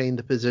maintain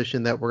the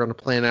position that we're going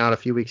to plan out a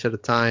few weeks at a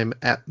time,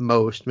 at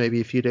most,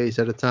 maybe a few days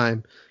at a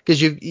time,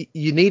 because you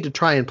need to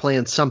try and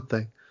plan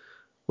something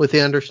with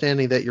the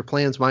understanding that your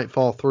plans might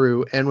fall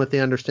through, and with the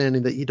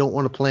understanding that you don't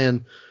want to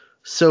plan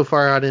so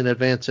far out in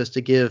advance as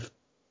to give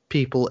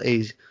people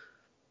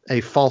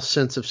a false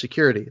sense of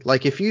security.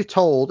 Like if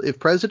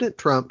President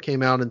Trump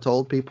came out and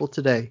told people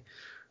today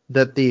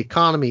that the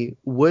economy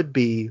would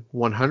be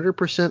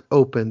 100%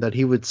 open, that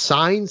he would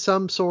sign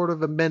some sort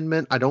of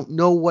amendment. I don't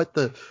know what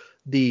the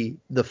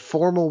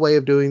formal way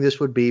of doing this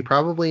would be,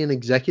 probably an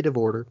executive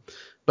order,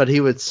 but he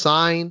would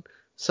sign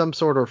some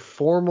sort of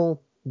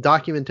formal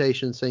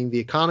documentation saying the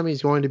economy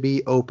is going to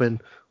be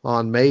open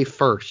on May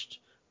 1st,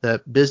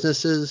 that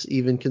businesses,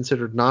 even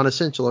considered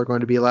non-essential, are going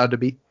to be allowed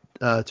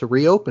to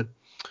reopen.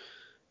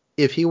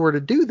 If he were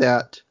to do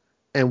that,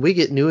 and we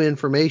get new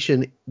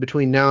information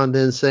between now and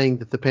then saying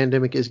that the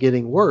pandemic is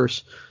getting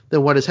worse,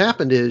 then what has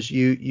happened is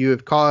you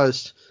have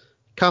caused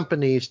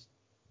companies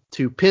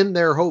to pin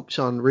their hopes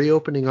on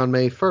reopening on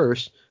May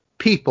 1st,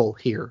 people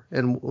here.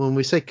 And when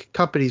we say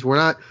companies, we're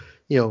not,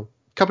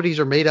 companies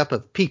are made up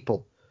of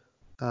people.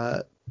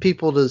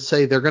 People to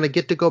say they're going to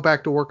get to go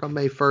back to work on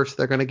May 1st,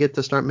 they're going to get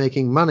to start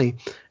making money.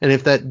 And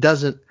if that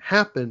doesn't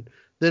happen,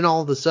 then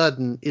all of a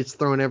sudden it's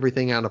thrown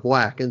everything out of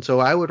whack. And so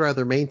I would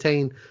rather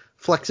maintain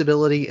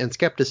flexibility and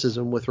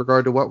skepticism with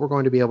regard to what we're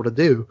going to be able to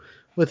do,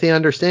 with the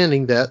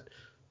understanding that,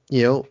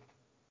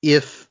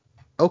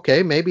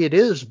 maybe it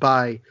is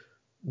by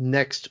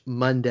next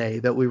Monday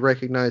that we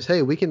recognize,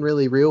 hey, we can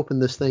really reopen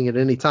this thing at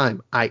any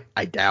time. I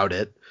doubt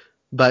it,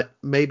 but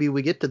maybe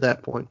we get to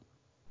that point.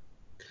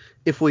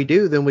 If we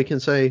do, then we can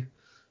say,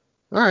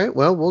 all right,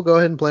 well, we'll go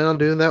ahead and plan on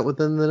doing that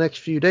within the next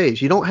few days.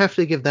 You don't have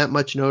to give that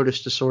much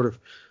notice to sort of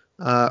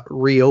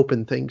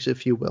reopen things,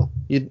 if you will.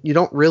 You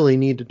don't really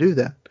need to do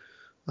that.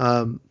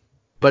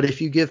 But if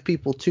you give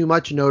people too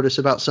much notice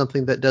about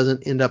something that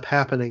doesn't end up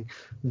happening,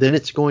 then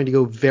it's going to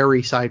go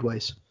very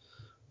sideways.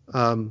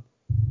 It'll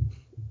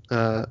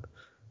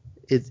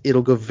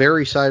go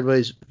very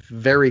sideways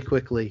very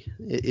quickly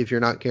if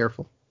you're not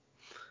careful.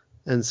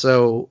 And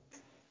so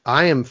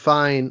I am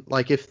fine.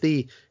 Like if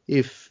the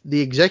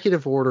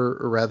executive order,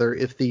 or rather,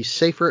 if the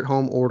safer at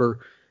home order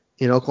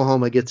in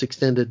Oklahoma gets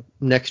extended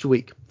next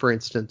week, for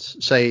instance,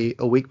 say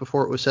a week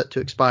before it was set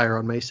to expire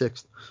on May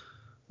 6th,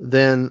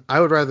 then I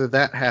would rather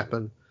that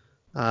happen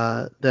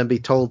than be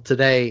told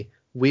today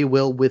we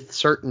will with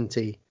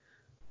certainty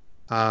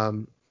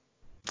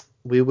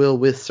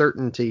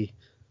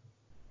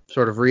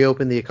sort of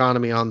reopen the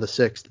economy on the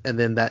 6th, and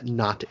then that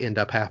not end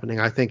up happening.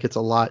 I think it's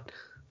a lot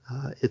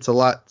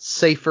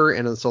safer,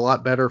 and it's a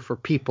lot better for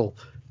people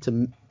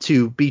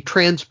to be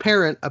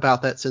transparent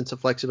about that sense of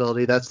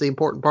flexibility. That's the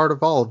important part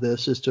of all of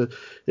this, is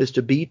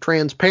to be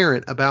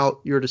transparent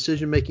about your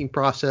decision making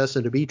process,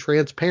 and to be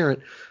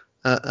transparent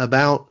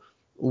about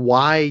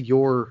why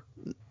you're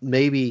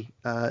maybe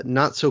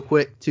not so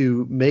quick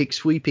to make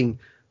sweeping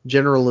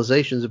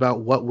generalizations about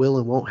what will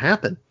and won't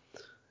happen,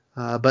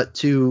 but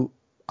to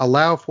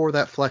allow for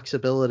that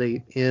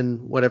flexibility in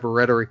whatever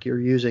rhetoric you're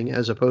using,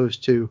 as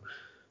opposed to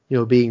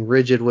being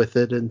rigid with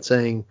it and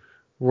saying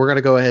we're going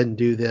to go ahead and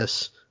do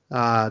this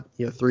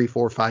 3,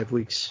 4, 5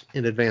 weeks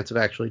in advance of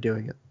actually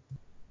doing it.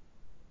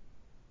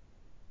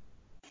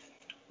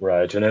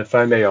 Right, and if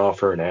I may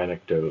offer an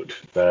anecdote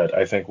that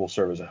I think will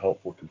serve as a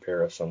helpful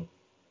comparison.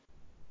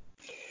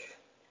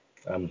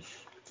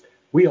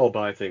 We all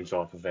buy things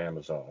off of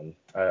Amazon.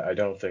 I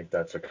don't think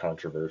that's a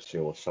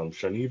controversial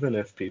assumption, even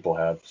if people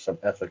have some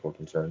ethical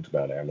concerns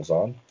about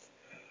Amazon.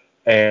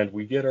 And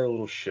we get our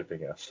little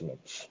shipping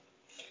estimates.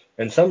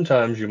 And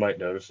sometimes you might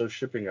notice those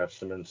shipping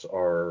estimates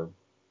are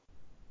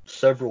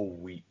several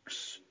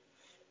weeks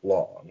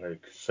long,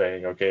 like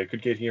saying, okay, it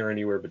could get here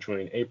anywhere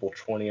between April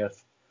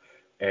 20th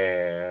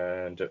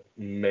and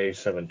May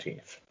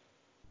 17th.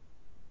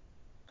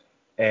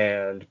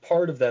 And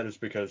part of that is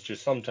because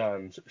just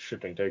sometimes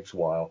shipping takes a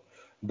while.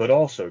 But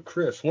also,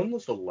 Chris, when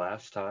was the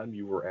last time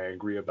you were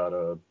angry about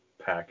a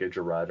package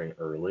arriving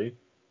early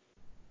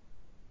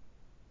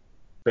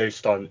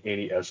based on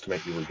any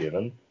estimate you were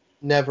given?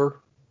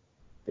 Never.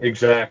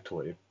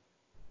 Exactly.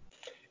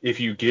 If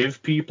you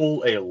give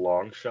people a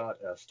long shot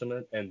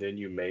estimate and then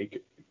you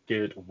make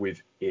it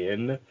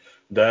within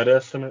that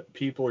estimate,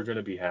 people are going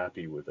to be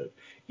happy with it.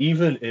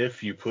 Even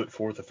if you put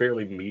forth a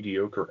fairly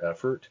mediocre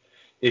effort,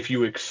 if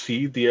you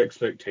exceed the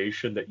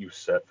expectation that you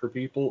set for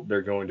people,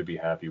 they're going to be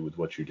happy with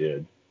what you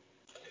did.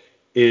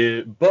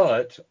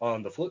 But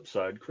on the flip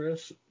side,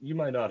 Chris, you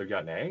might not have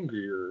gotten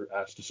angry or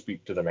asked to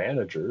speak to the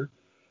manager,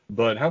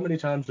 but how many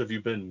times have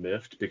you been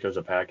miffed because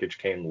a package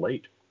came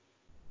late?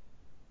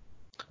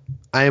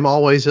 I am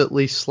always at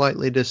least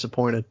slightly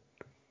disappointed.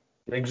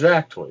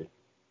 Exactly.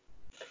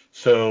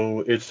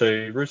 So it's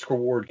a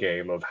risk-reward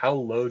game of how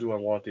low do I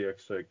want the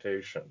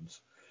expectations.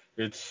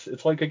 It's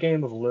like a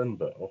game of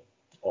limbo,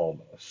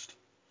 almost.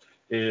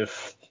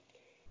 If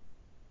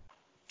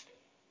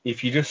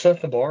if you just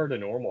set the bar at a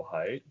normal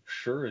height,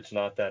 sure, it's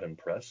not that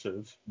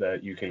impressive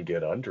that you can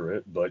get under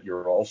it, but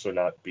you're also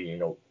not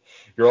making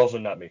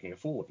a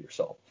fool of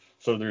yourself.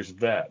 So there's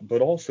that.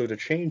 But also to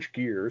change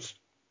gears,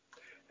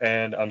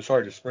 and I'm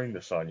sorry to spring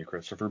this on you,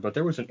 Christopher, but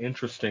there was an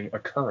interesting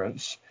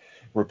occurrence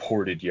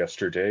reported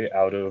yesterday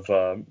out of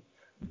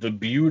the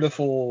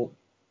beautiful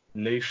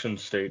nation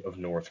state of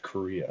North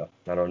Korea.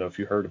 I don't know if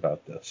you heard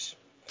about this.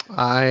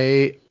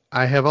 I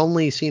have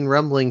only seen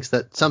rumblings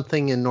that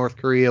something in North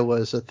Korea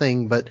was a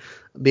thing, but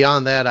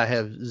beyond that, I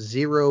have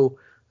zero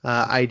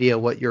idea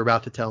what you're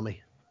about to tell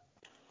me.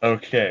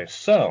 Okay,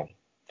 so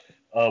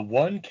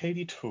one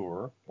Katie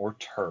Tur or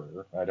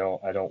Tur, I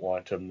don't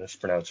want to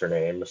mispronounce her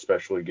name,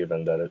 especially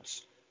given that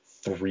it's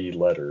 3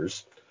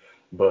 letters,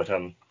 but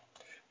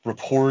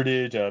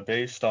reported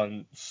based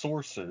on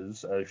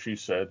sources, she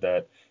said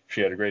that she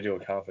had a great deal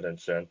of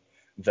confidence in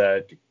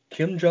that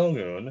Kim Jong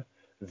Un,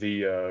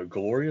 the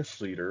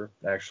glorious leader,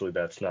 actually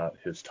that's not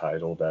his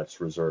title,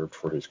 that's reserved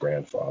for his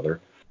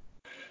grandfather,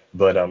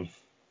 but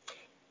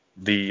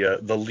the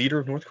leader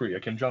of North Korea,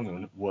 Kim Jong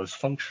Un, was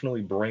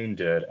functionally brain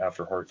dead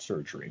after heart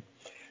surgery.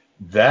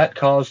 That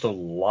caused a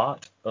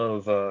lot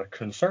of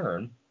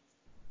concern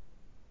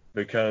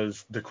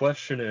because the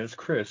question is,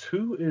 Chris,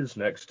 who is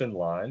next in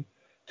line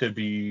to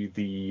be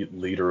the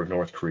leader of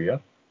North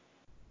Korea?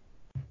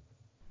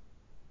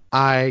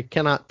 I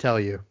cannot tell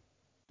you.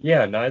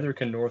 Yeah, neither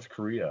can North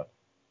Korea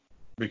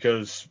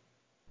because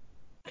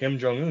Kim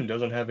Jong Un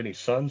doesn't have any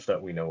sons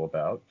that we know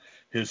about.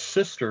 His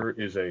sister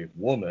is a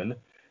woman,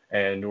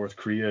 and North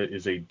Korea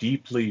is a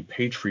deeply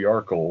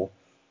patriarchal,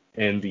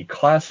 in the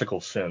classical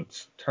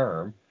sense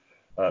term,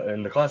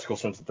 in the classical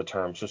sense of the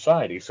term,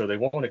 society. So they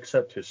won't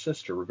accept his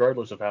sister,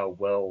 regardless of how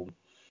well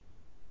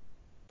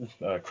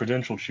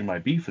credentialed she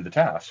might be for the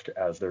task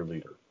as their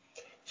leader.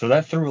 So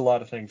that threw a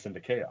lot of things into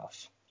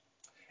chaos.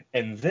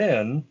 And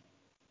then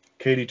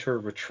Katie Tur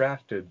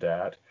retracted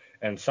that,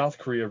 and South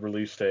Korea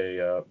released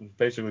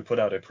basically put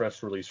out a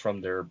press release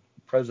from their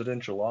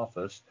presidential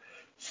office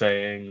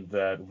saying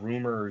that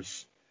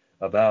rumors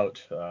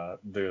about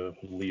the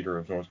leader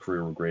of North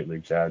Korea were greatly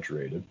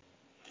exaggerated.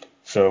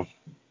 So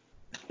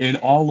in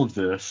all of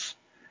this,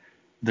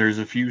 there's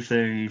a few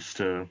things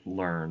to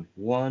learn.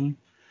 One,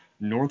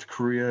 North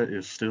Korea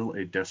is still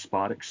a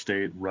despotic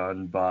state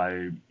run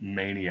by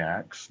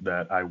maniacs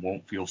that I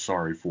won't feel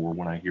sorry for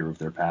when I hear of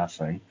their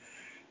passing.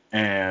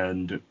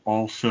 And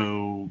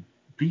also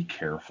be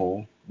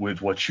careful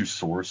with what you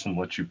source and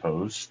what you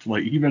post,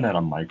 like even at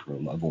a micro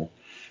level,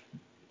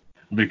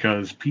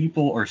 because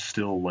people are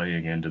still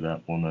laying into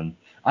that woman,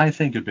 I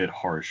think a bit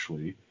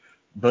harshly,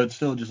 but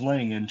still just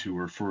laying into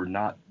her for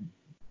not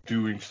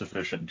doing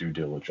sufficient due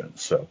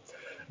diligence. So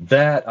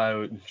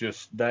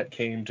that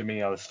came to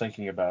me. I was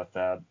thinking about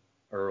that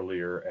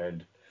earlier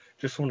and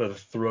just wanted to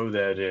throw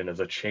that in as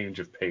a change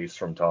of pace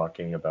from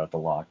talking about the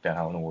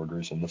lockdown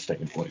orders and the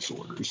stay-in-place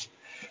orders.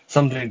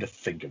 Something to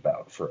think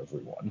about for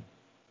everyone.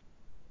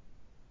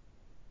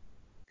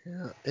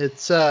 Yeah,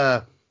 it's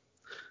yeah,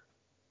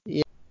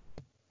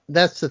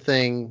 that's the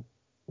thing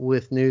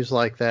with news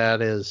like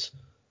that is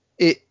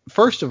it.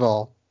 First of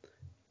all,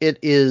 it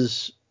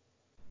is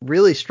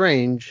really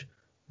strange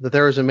that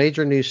there was a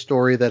major news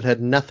story that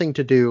had nothing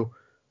to do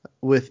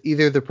with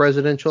either the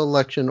presidential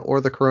election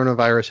or the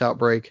coronavirus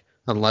outbreak,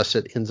 unless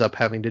it ends up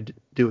having to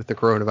do with the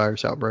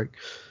coronavirus outbreak.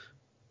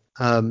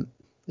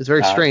 It's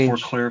very For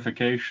strange.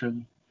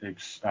 clarification,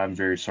 I'm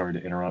very sorry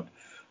to interrupt,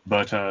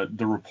 but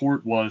the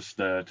report was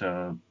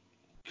that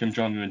Kim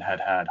Jong Un had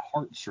had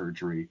heart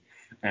surgery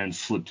and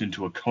slipped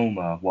into a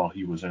coma while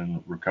he was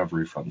in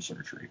recovery from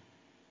surgery.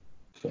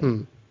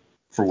 So,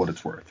 for what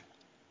it's worth.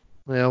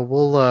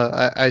 Well,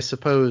 I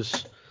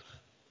suppose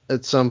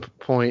at some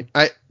point,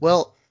 I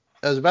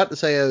was about to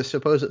say, I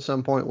suppose at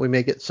some point we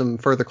may get some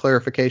further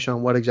clarification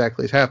on what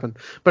exactly has happened.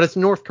 But it's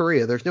North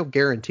Korea. There's no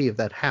guarantee of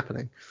that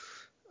happening.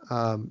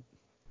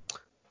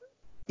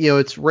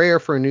 It's rare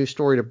for a news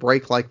story to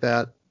break like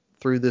that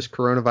through this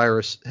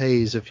coronavirus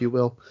haze, if you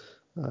will,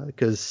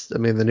 because, the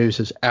news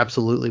has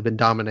absolutely been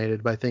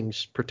dominated by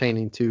things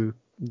pertaining to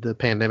the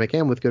pandemic,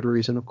 and with good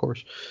reason, of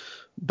course.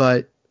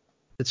 But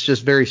it's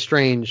just very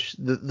strange.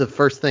 The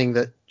first thing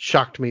that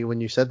shocked me when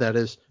you said that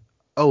is,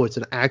 oh, it's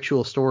an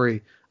actual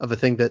story of a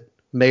thing that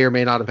may or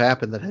may not have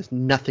happened that has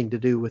nothing to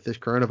do with this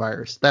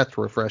coronavirus. That's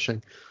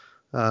refreshing.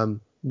 Then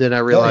I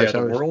realized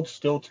the world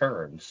still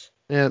turns.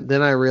 Yeah,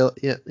 then I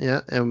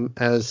and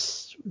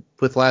as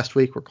with last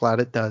week, we're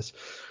glad it does.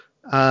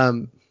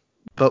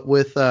 But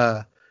with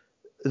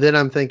then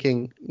I'm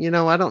thinking,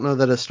 I don't know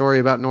that a story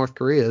about North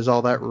Korea is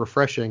all that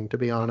refreshing, to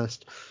be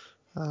honest,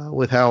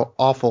 with how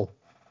awful,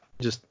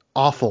 just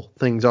awful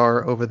things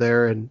are over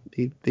there, and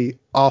the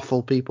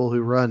awful people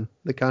who run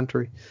the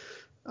country.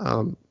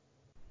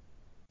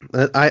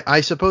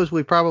 I suppose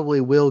we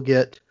probably will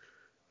get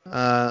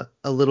a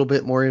little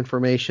bit more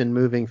information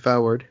moving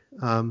forward.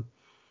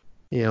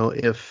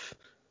 If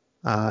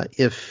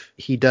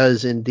he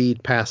does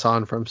indeed pass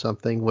on from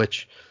something,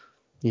 which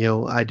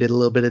I did a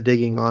little bit of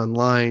digging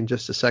online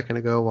just a second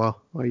ago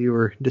while you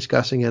were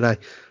discussing it.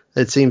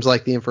 It seems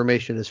like the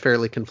information is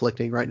fairly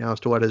conflicting right now as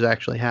to what has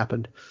actually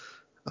happened.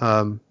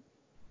 And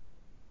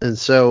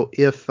so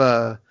if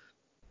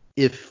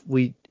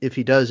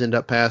he does end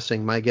up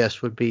passing, my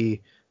guess would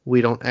be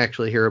we don't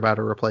actually hear about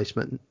a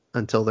replacement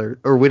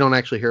we don't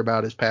actually hear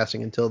about his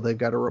passing until they've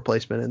got a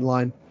replacement in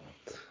line.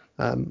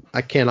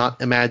 I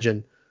cannot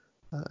imagine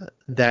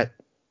that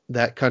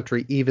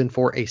country, even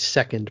for a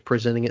second,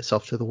 presenting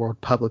itself to the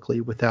world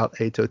publicly without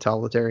a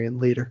totalitarian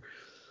leader.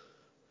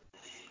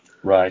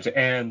 Right,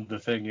 and the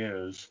thing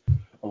is,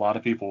 a lot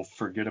of people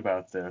forget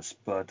about this,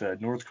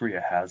 but North Korea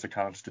has a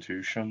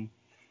constitution.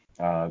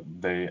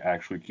 They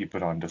actually keep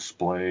it on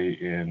display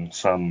in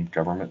some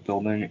government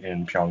building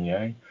in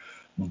Pyongyang.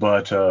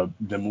 But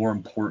the more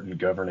important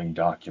governing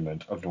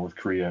document of North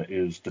Korea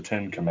is the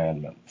Ten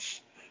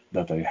Commandments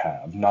that they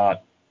have.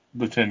 Not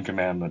the Ten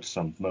Commandments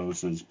of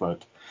Moses,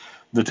 but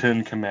the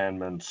Ten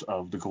Commandments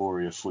of the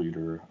glorious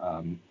leader,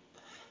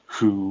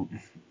 who,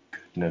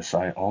 goodness,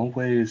 I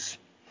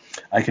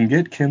can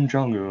get Kim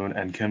Jong-un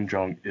and Kim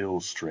Jong-il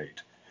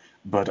straight,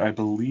 but I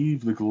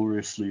believe the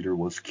glorious leader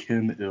was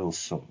Kim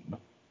Il-sung.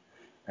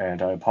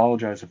 And I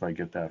apologize if I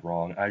get that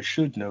wrong. I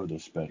should know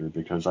this better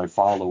because I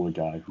follow a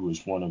guy who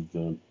is one of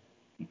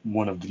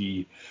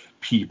the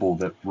people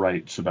that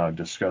writes about,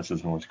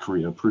 discusses North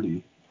Korea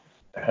pretty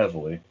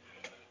heavily.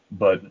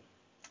 But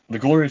the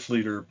glorious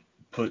leader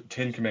put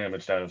 10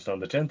 commandments down in stone,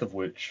 the 10th of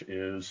which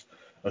is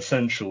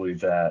essentially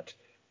that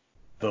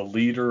the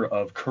leader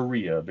of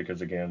Korea,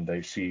 because again,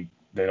 they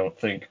don't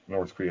think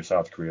North Korea,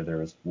 South Korea,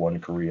 there is one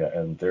Korea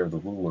and they're the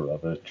ruler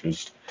of it,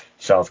 just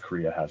South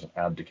Korea hasn't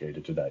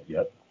abdicated to that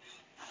yet.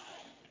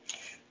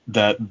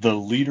 That the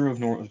leader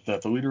of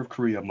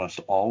Korea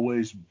must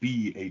always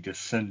be a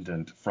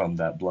descendant from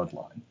that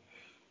bloodline.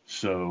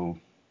 So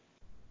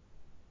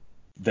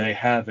they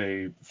have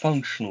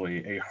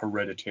functionally a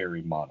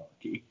hereditary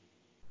monarchy.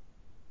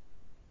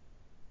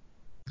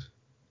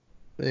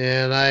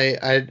 And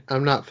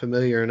I'm not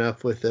familiar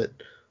enough with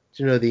it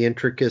to know the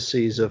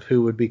intricacies of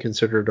who would be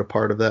considered a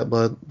part of that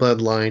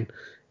bloodline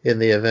in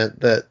the event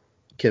that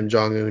Kim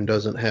Jong-un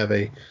doesn't have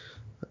a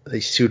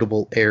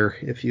suitable heir,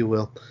 if you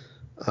will.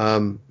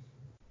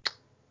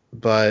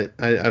 But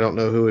I don't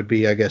know who would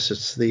be. I guess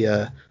it's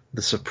the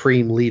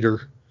supreme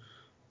leader,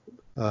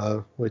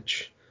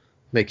 which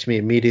makes me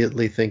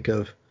immediately think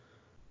of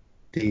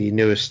the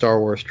newest Star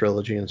Wars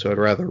trilogy, and so I'd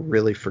rather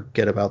really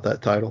forget about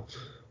that title.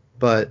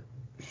 But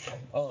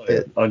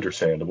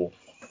understandable.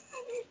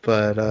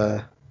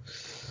 But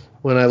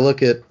when I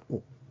look at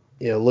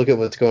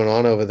what's going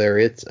on over there,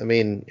 it's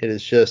an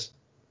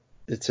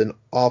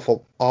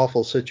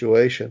awful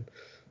situation.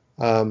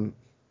 When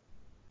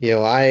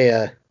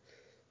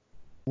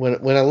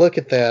I look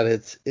at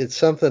that, it's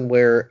something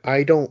where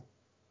I don't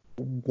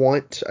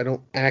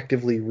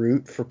actively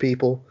root for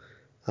people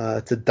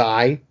to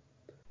die,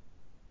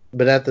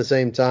 but at the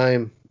same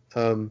time,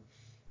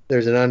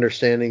 there's an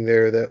understanding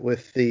there that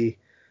with the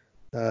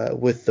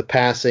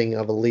passing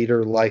of a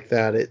leader like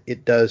that,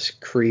 it does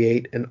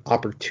create an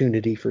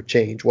opportunity for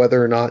change.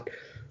 Whether or not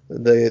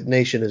the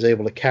nation is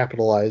able to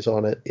capitalize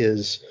on it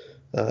is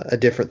a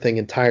different thing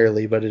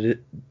entirely, but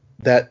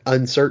that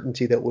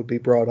uncertainty that would be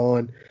brought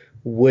on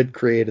would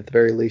create, at the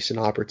very least, an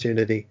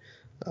opportunity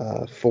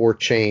for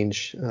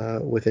change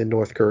within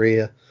North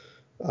Korea.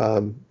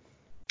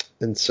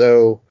 And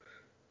so,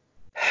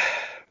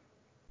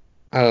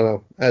 I don't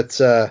know.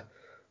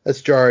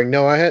 That's jarring.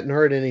 No, I hadn't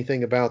heard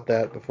anything about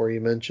that before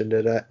you mentioned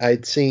it.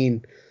 I'd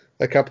seen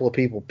a couple of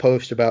people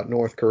post about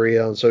North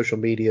Korea on social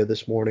media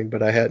this morning,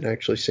 but I hadn't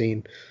actually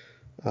seen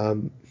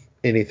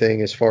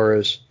anything as far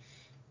as,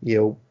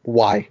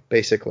 why,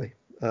 basically.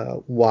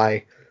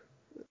 Why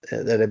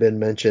that had been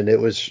mentioned. It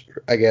was,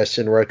 I guess,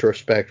 in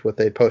retrospect, what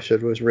they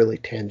posted was really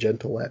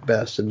tangential at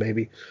best and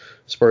maybe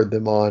spurred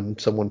them on.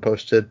 Someone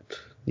posted,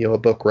 a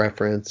book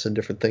reference and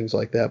different things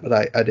like that, but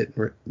I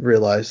didn't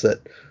realize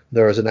that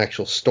there was an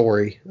actual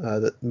story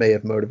that may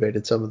have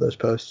motivated some of those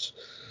posts.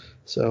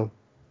 So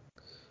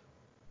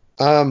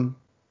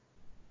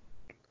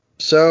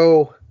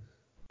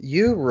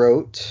you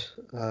wrote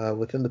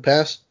within the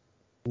past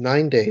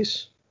 9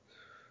 days,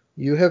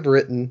 you have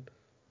written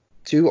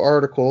 2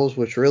 articles,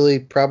 which really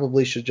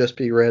probably should just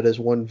be read as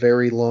one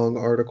very long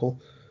article,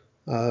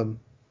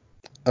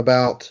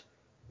 about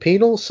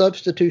penal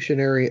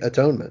substitutionary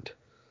atonement,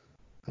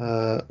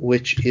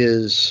 which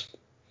is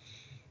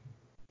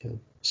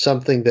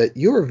something that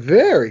you're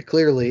very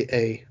clearly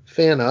a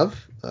fan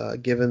of,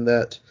 given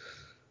that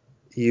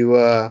you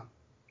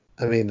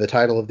I mean, the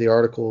title of the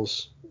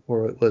articles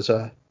was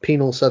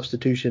Penal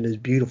Substitution is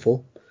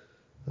Beautiful,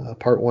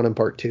 Part 1 and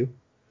Part 2.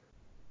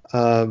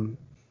 I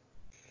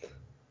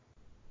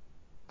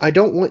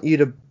don't want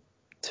you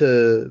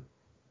to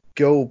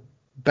go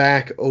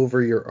back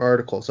over your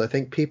articles. I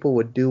think people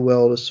would do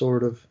well to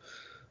sort of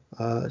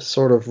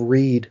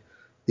read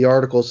the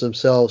articles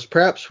themselves,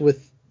 perhaps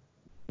with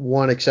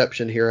one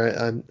exception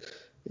here.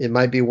 It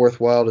might be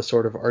worthwhile to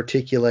sort of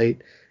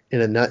articulate in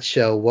a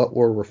nutshell what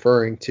we're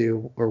referring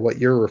to, or what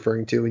you're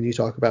referring to when you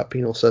talk about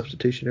penal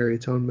substitutionary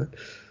atonement.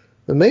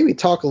 But maybe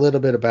talk a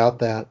little bit about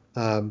that.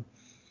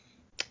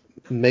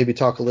 Maybe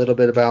talk a little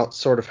bit about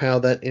sort of how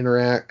that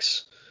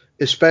interacts,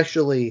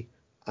 especially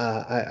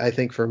I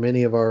think for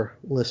many of our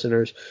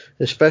listeners,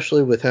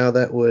 especially with how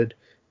that would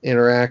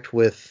interact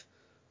with,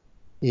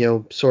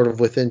 sort of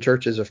within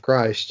churches of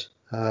Christ,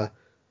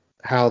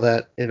 how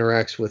that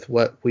interacts with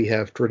what we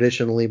have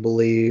traditionally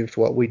believed,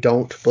 what we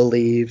don't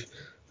believe,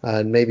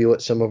 and maybe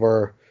what some of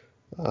our,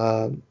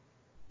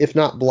 if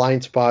not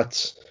blind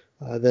spots,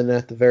 then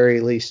at the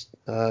very least,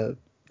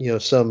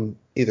 some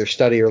either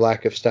study or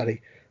lack of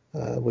study,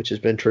 which has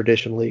been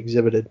traditionally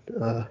exhibited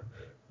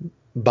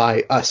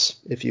by us,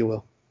 if you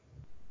will.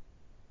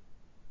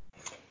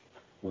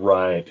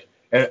 Right.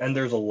 And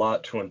there's a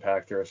lot to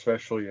unpack there,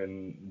 especially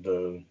in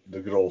the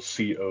good old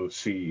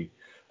COC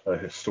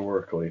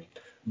historically.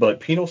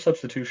 But penal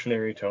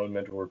substitutionary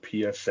atonement, or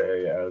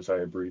PSA, as I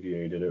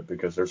abbreviated it,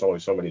 because there's only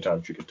so many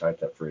times you can type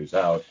that phrase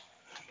out,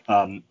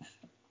 in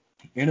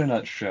a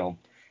nutshell,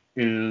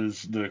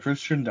 is the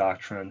Christian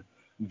doctrine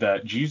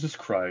that Jesus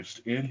Christ,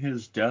 in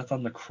his death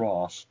on the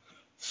cross,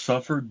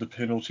 suffered the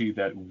penalty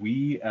that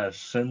we as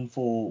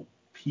sinful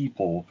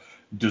people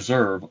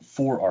deserve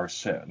for our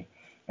sin.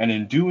 And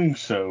in doing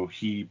so,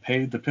 he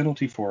paid the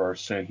penalty for our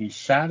sin. He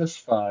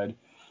satisfied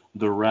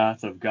the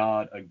wrath of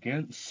God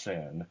against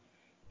sin.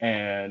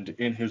 And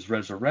in his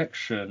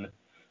resurrection,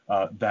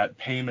 that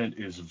payment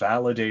is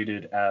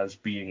validated as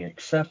being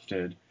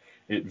accepted.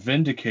 It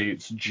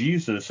vindicates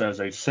Jesus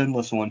as a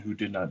sinless one who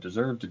did not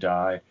deserve to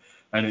die.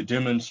 And it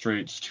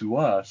demonstrates to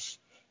us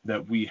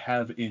that we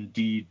have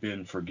indeed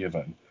been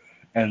forgiven.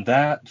 And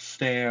that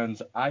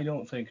stands, I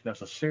don't think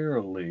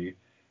necessarily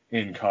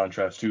in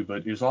contrast to,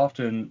 but is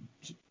often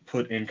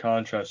put in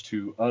contrast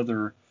to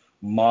other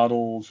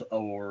models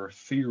or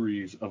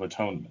theories of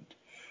atonement.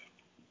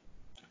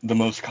 The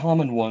most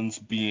common ones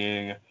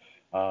being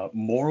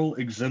moral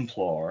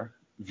exemplar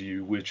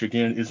view, which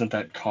again isn't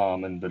that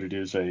common, but it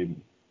is a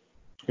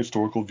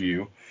historical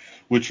view,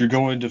 which you're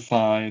going to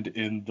find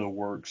in the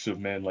works of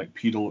men like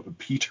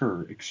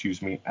Peter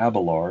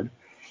Abelard,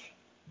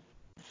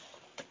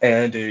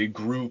 and a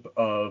group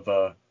of,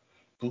 I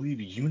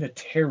believe,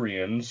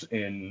 Unitarians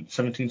in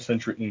 17th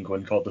century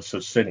England called the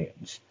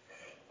Socinians.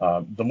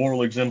 The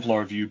moral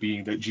exemplar view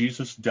being that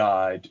Jesus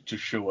died to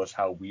show us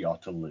how we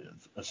ought to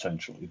live,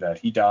 essentially, that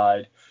he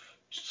died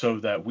so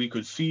that we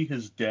could see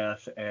his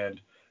death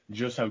and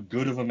just how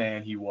good of a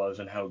man he was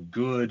and how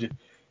good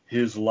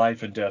his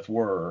life and death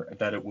were,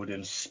 that it would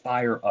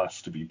inspire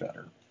us to be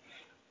better.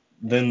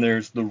 Then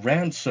there's the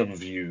ransom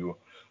view,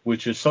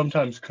 which is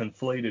sometimes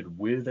conflated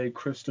with a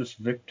Christus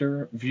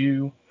Victor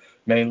view,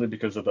 mainly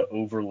because of the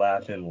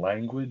overlap in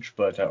language,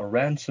 but a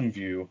ransom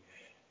view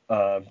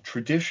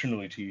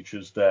traditionally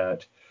teaches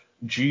that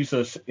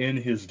Jesus, in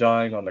his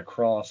dying on the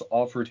cross,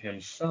 offered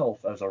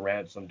himself as a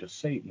ransom to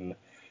Satan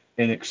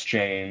in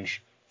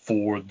exchange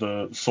for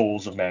the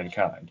souls of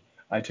mankind.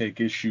 I take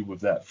issue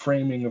with that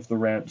framing of the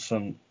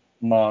ransom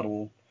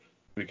model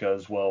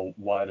because, well,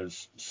 why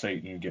does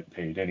Satan get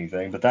paid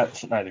anything? But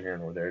that's neither here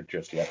nor there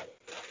just yet.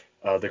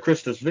 The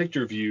Christus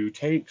Victor view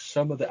takes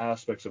some of the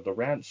aspects of the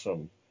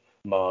ransom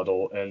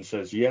model and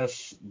says,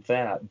 yes,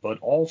 that, but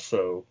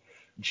also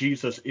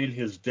Jesus in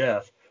his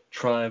death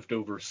triumphed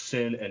over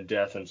sin and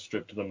death and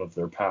stripped them of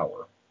their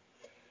power.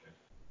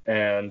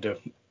 And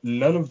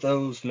none of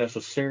those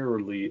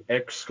necessarily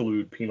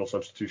exclude penal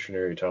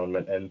substitutionary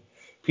atonement, and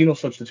penal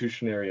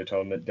substitutionary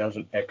atonement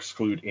doesn't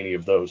exclude any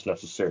of those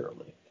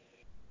necessarily.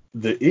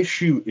 The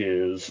issue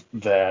is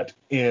that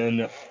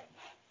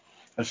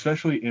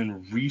especially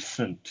in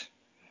recent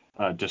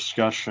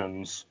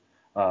discussions,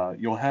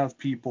 you'll have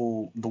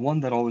people, the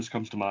one that always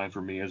comes to mind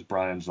for me is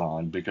Brian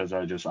Zahn, because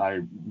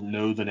I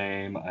know the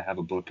name, I have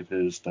a book of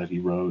his that he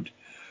wrote,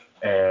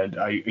 and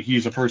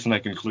he's a person I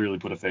can clearly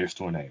put a face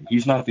to a name.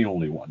 He's not the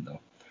only one, though,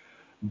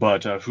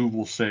 but who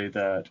will say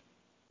that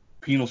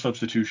penal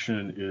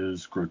substitution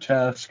is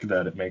grotesque,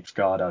 that it makes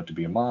God out to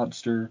be a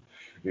monster,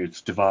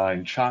 it's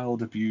divine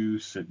child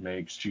abuse, it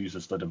makes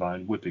Jesus the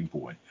divine whipping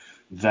boy,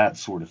 that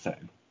sort of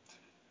thing.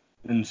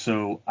 And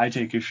so I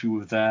take issue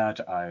with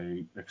that.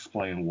 I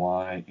explain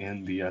why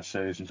in the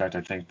essays. In fact,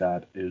 I think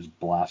that is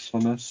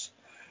blasphemous.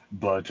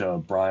 But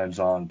Brian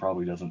Zahn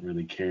probably doesn't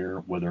really care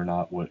whether or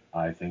not what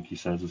I think he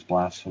says is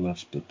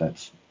blasphemous, but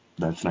that's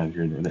neither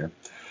here nor there.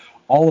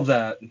 All of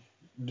that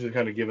to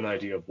kind of give an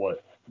idea of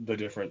what the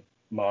different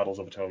models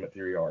of atonement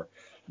theory are.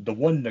 The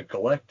one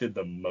neglected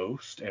the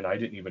most, and I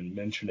didn't even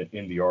mention it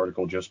in the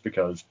article just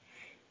because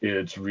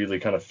it's really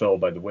kind of fell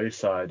by the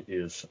wayside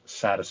is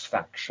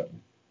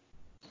satisfaction.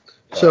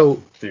 So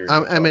Theory of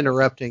I'm atonement.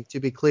 interrupting. To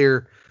be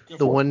clear, Go the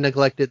for it. one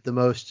neglected the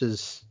most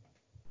is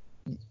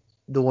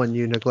the one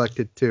you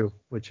neglected too,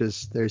 which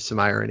is there's some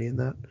irony in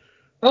that.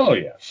 Oh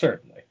yeah,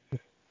 certainly.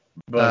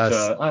 But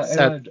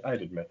Sad.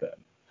 I'd admit that.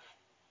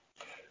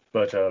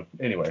 But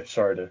anyway,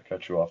 sorry to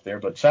cut you off there.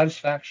 But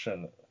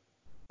satisfaction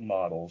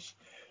models,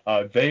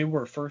 they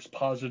were first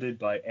posited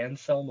by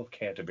Anselm of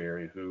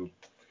Canterbury, who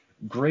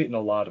great in a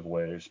lot of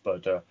ways.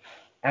 But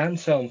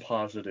Anselm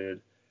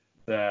posited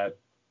that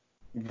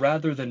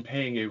rather than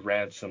paying a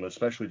ransom,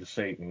 especially to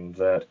Satan,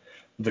 that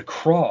the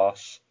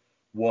cross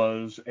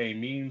was a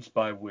means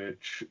by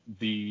which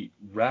the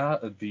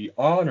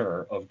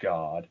honor of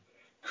God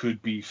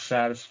could be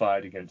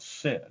satisfied against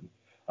sin.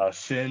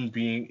 Sin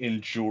being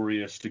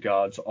injurious to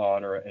God's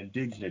honor and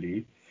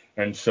dignity,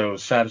 and so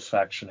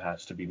satisfaction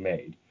has to be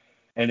made.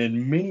 And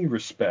in many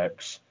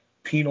respects,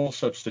 penal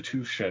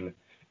substitution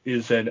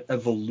is an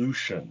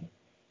evolution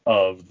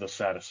of the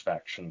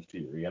satisfaction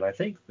theory. And I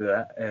think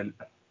that, and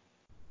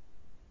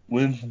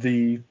with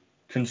the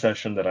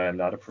concession that I am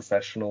not a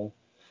professional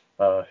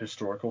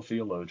historical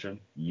theologian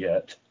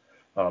yet,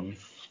 um,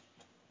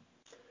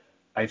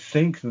 I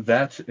think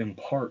that's in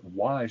part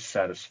why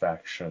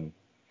satisfaction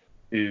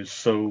is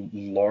so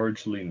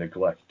largely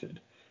neglected.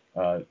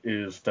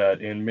 Is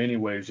that in many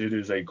ways it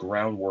is a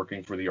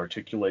groundworking for the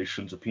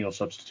articulations of penal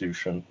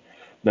substitution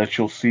that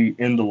you'll see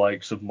in the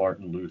likes of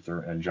Martin Luther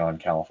and John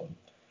Calvin.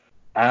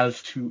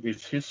 As to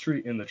its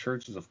history in the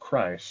churches of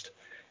Christ,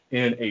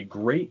 in a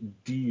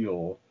great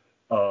deal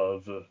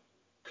of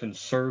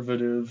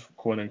conservative,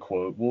 quote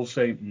unquote, we'll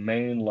say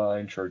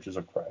mainline churches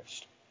of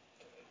Christ,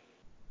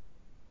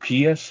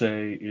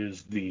 PSA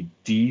is the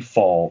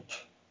default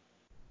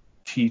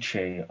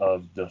teaching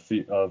of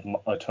of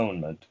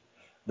atonement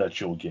that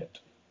you'll get,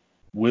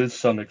 with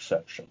some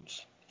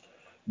exceptions.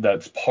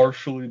 That's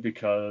partially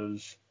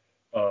because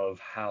of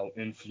how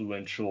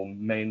influential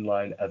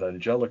mainline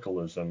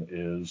evangelicalism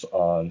is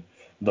on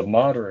the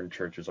modern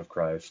churches of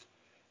Christ,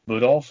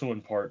 but also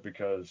in part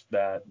because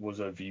that was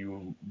a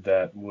view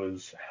that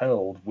was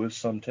held with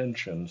some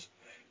tensions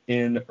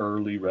in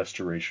early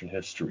Restoration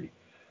history.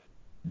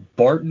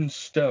 Barton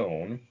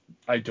Stone,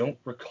 I don't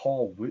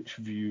recall which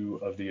view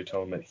of the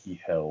atonement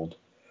he held.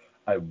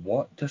 I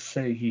want to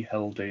say he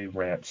held a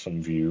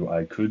ransom view.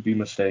 I could be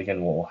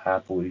mistaken. Will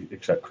happily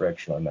accept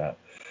correction on that.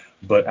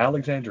 But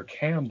Alexander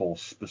Campbell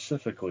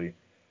specifically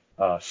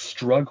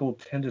struggled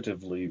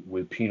tentatively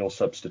with penal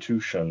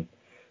substitution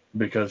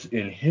because,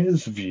 in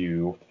his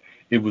view,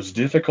 it was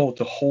difficult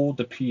to hold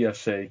the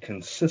PSA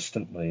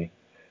consistently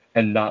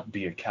and not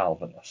be a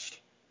Calvinist.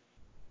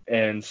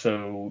 And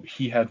so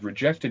he had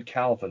rejected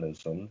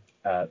Calvinism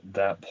at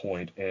that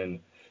point in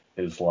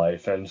his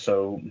life. And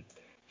so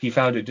he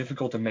found it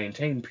difficult to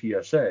maintain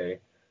PSA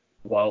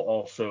while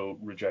also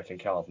rejecting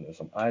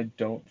Calvinism. I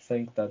don't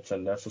think that's a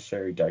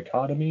necessary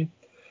dichotomy.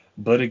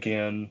 But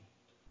again,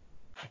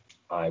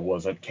 I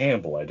wasn't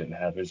Campbell. I didn't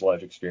have his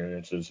life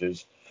experiences,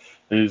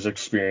 his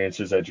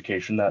experiences,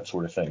 education, that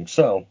sort of thing.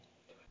 So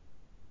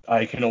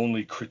I can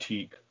only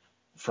critique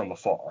from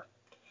afar.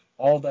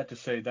 All that to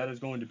say, that is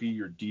going to be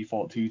your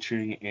default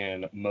teaching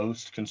in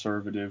most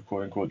conservative,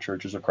 quote unquote,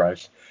 churches of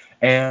Christ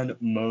and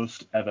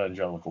most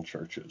evangelical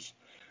churches.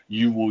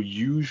 You will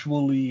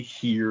usually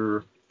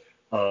hear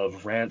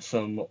of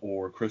ransom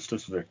or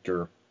Christus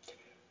Victor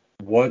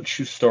once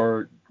you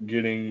start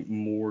getting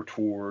more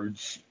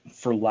towards,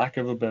 for lack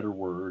of a better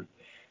word,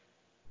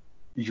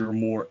 your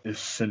more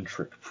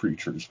eccentric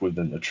preachers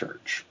within the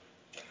church.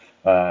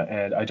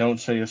 And I don't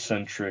say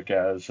eccentric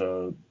as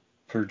a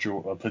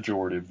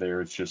pejorative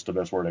there. It's just the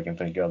best word I can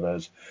think of,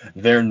 as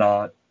they're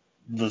not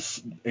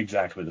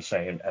exactly the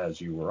same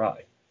as you or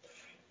I.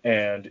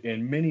 And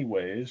in many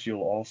ways,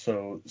 you'll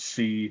also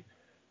see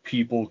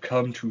people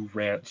come to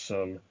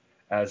ransom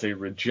as a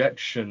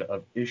rejection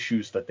of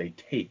issues that they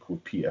take with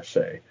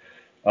PSA.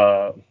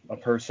 A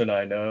person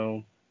I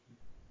know,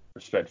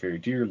 respect very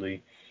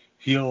dearly,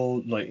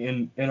 he'll, like,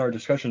 in our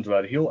discussions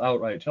about it, he'll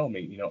outright tell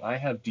me, I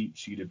have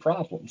deep-seated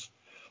problems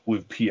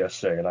with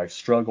PSA, and I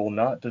struggle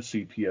not to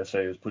see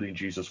PSA as putting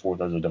Jesus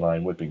forth as a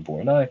divine whipping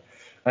boy. And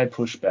I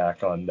push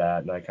back on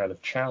that, and I kind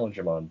of challenge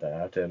him on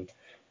that, and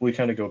we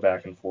kind of go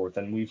back and forth,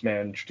 and we've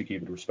managed to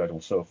keep it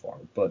respectable so far.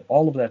 But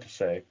all of that to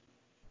say,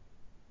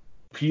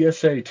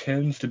 PSA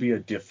tends to be a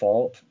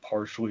default,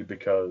 partially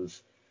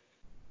because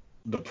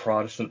the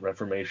Protestant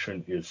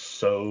Reformation is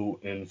so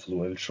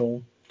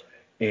influential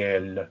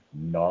in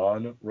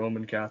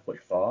non-Roman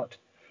Catholic thought.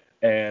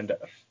 And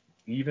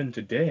even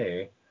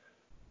today,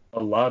 a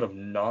lot of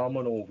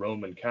nominal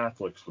Roman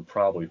Catholics would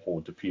probably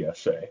hold to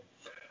PSA.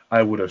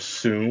 I would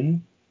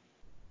assume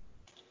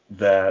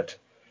that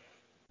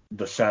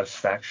the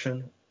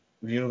satisfaction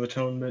view of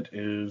atonement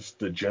is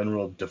the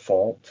general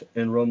default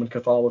in Roman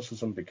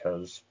Catholicism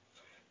because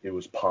it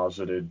was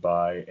posited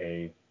by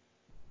a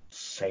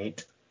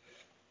saint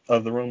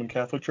of the Roman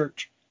Catholic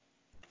Church.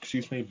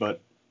 Excuse me,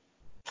 but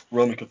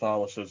Roman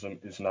Catholicism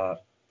is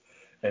not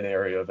an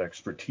area of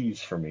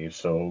expertise for me,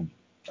 so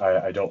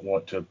I don't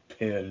want to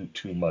pin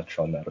too much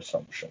on that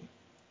assumption.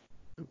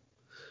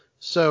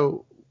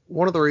 So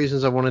one of the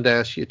reasons I wanted to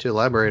ask you to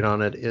elaborate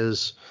on it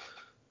is,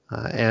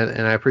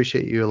 and I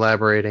appreciate you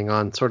elaborating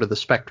on sort of the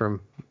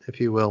spectrum, if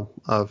you will,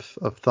 of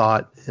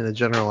thought in a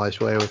generalized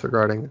way with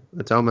regarding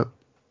atonement.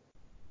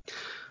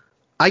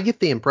 I get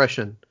the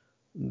impression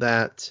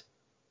that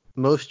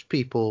most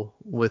people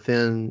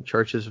within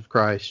Churches of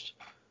Christ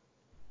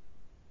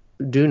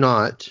do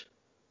not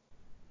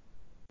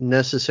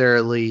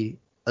necessarily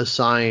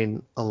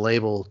assign a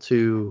label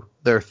to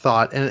their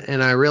thought,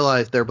 and I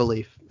realize their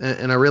belief,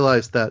 and I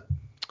realize that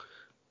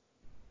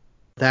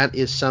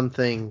is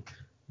something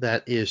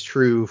that is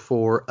true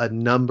for a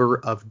number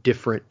of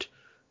different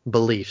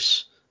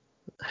beliefs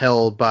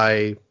held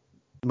by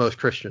most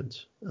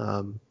Christians,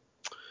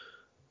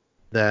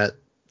 that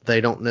they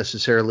don't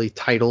necessarily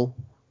title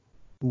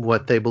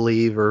what they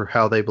believe or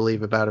how they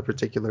believe about a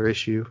particular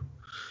issue.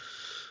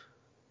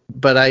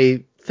 But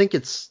I think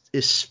it's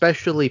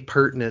especially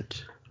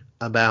pertinent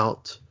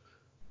about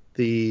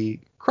the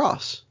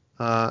cross,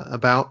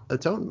 about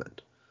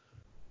atonement.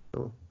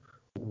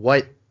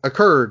 What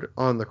occurred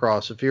on the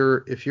cross? If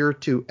you're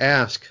to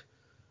ask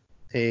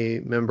a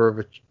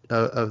member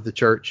of the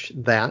church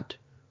that,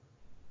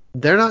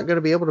 they're not going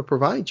to be able to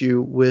provide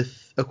you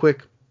with a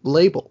quick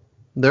label.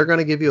 They're going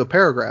to give you a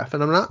paragraph,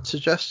 and I'm not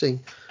suggesting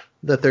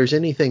that there's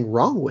anything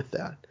wrong with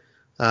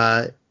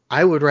that.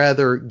 I would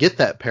rather get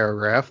that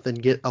paragraph than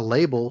get a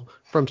label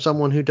from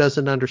someone who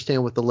doesn't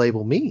understand what the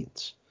label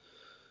means.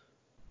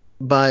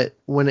 But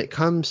when it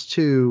comes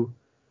to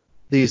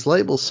these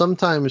labels,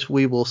 sometimes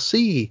we will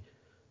see,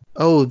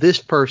 oh, this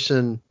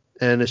person,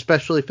 and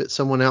especially if it's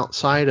someone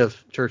outside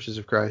of Churches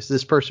of Christ,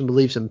 this person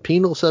believes in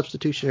penal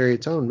substitutionary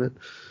atonement.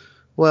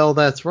 Well,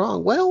 that's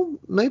wrong. Well,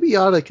 maybe you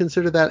ought to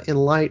consider that in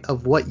light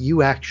of what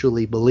you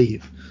actually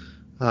believe.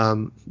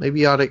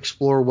 Maybe you ought to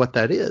explore what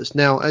that is.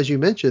 Now, as you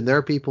mentioned, there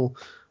are people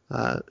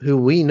who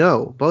we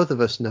know, both of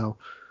us know,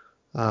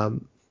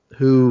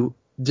 who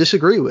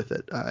disagree with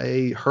it.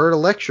 I heard a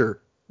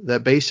lecture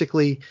that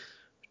basically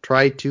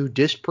tried to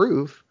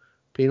disprove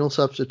penal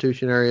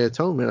substitutionary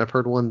atonement. I've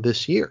heard one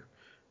this year.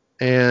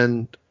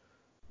 And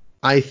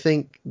I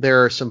think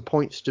there are some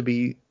points to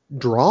be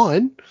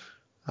drawn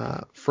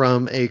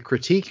from a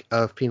critique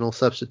of penal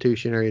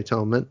substitutionary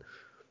atonement.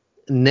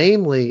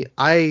 Namely,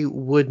 I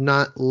would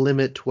not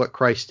limit what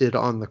Christ did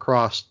on the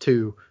cross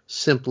to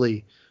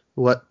simply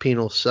what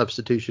penal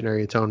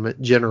substitutionary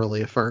atonement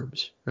generally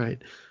affirms, right?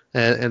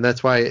 And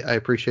that's why I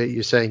appreciate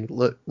you saying,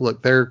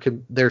 look,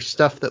 there's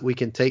stuff that we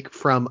can take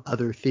from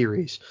other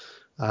theories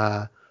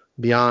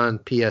beyond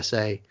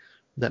PSA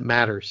that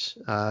matters,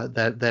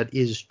 that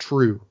is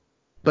true.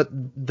 But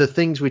the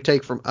things we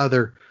take from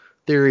other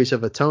theories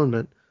of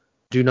atonement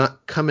do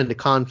not come into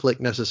conflict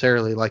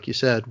necessarily, like you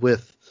said,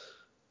 with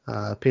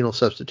penal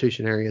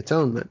substitutionary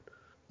atonement.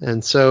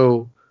 And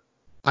so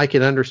I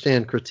can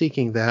understand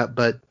critiquing that,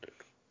 but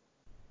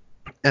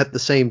at the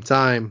same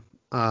time,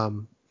 I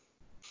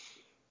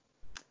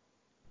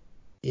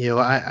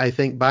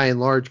think by and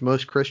large,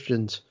 most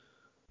Christians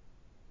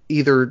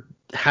either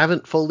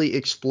haven't fully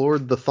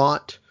explored the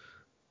thought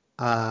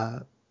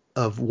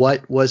of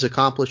what was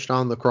accomplished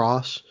on the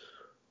cross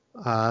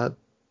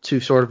to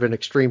sort of an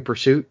extreme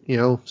pursuit.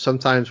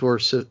 Sometimes we're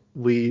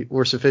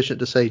sufficient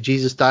to say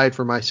Jesus died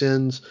for my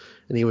sins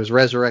and he was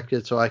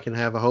resurrected so I can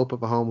have a hope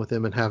of a home with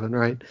him in heaven,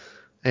 right?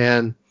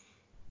 And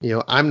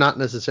I'm not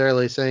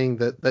necessarily saying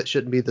that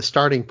shouldn't be the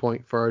starting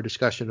point for our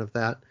discussion of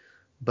that,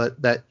 but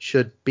that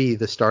should be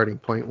the starting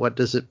point. What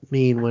does it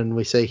mean when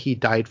we say he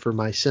died for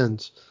my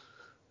sins?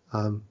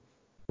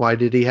 Why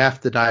did he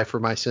have to die for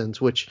my sins?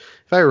 Which,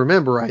 if I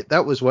remember right,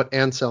 that was what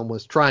Anselm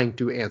was trying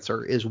to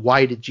answer, is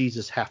why did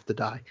Jesus have to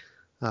die?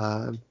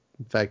 In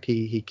fact,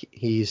 he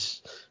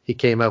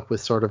came up with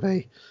sort of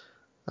a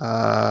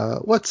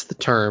what's the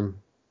term?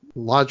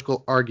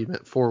 Logical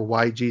argument for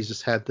why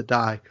Jesus had to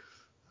die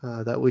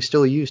that we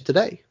still use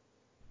today.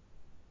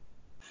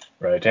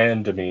 Right,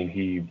 and I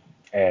mean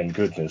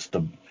goodness,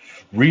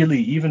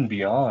 really even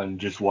beyond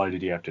just why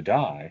did he have to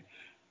die,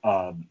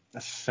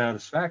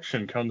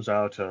 satisfaction comes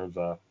out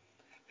of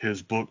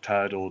his book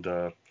titled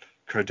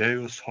Cur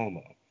Deus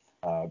Homo,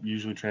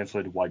 usually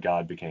translated Why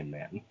God Became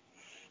Man.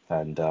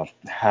 And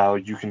how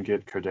you can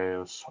get Cur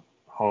Deus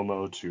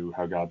Homo to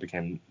how God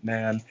became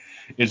man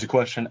is a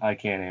question I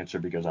can't answer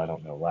because I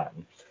don't know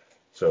Latin.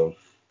 So,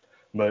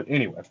 but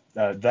anyway,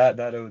 that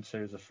I would say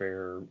is a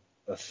fair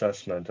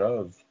assessment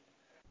of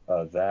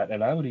that.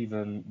 And I would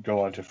even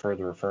go on to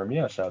further affirm,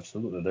 yes,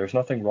 absolutely. There's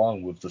nothing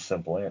wrong with the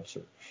simple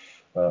answer.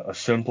 A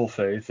simple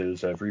faith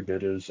is every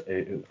bit as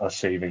a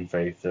saving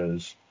faith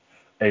as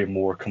a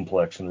more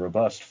complex and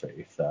robust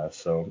faith.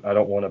 So I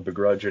don't want to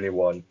begrudge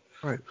anyone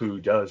who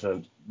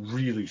doesn't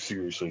really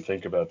seriously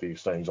think about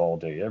these things all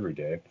day, every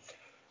day.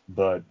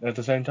 But at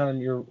the same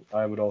time,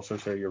 I would also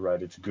say you're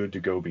right. It's good to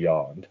go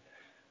beyond.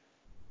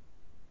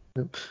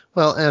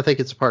 Well, and I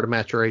think it's a part of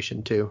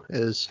maturation too,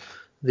 is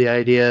the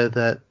idea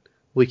that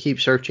we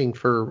keep searching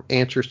for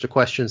answers to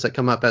questions that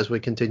come up as we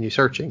continue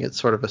searching. It's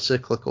sort of a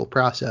cyclical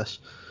process.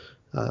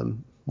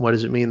 What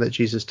does it mean that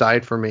Jesus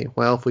died for me?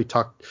 Well, if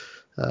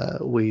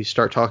we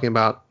start talking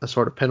about a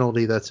sort of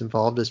penalty that's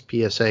involved, as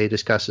PSA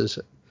discusses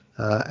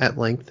at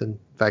length. In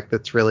fact,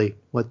 that's really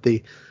what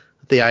the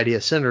idea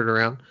is centered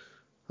around.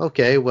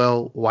 Okay,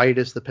 well, why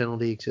does the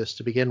penalty exist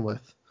to begin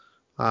with?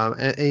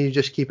 And you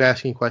just keep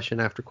asking question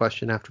after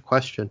question after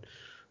question.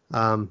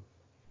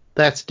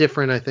 That's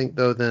different, I think,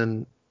 though,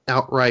 than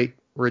outright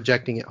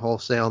rejecting it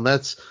wholesale. And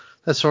that's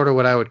sort of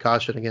what I would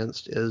caution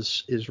against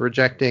is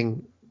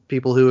rejecting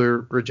people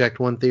who reject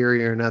one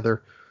theory or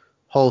another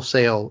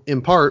wholesale,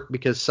 in part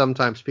because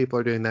sometimes people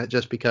are doing that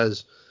just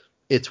because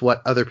it's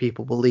what other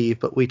people believe.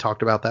 But we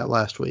talked about that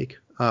last week.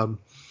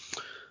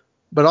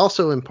 But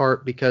also in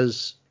part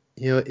because,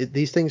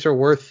 these things are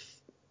worth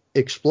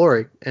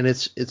exploring, and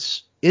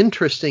it's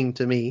interesting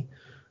to me.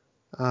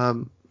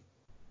 And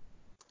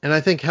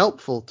I think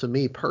helpful to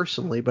me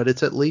personally, but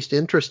it's at least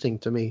interesting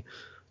to me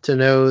to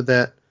know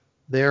that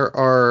there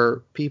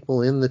are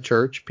people in the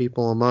church,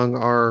 people among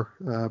our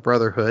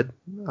brotherhood,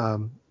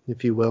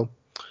 if you will,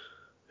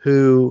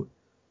 who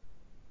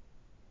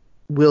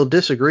will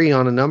disagree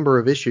on a number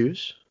of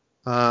issues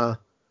and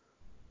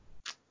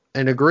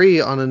agree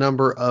on a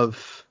number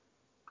of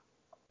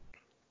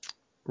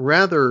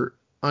rather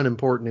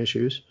unimportant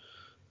issues.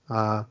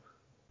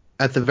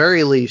 At the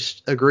very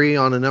least, agree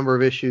on a number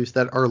of issues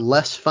that are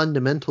less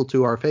fundamental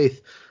to our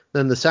faith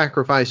than the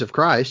sacrifice of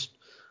Christ.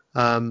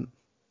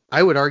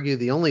 I would argue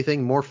the only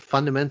thing more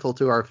fundamental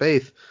to our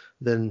faith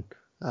than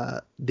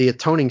the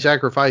atoning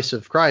sacrifice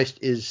of Christ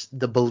is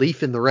the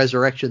belief in the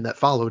resurrection that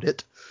followed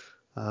it.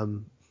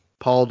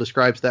 Paul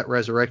describes that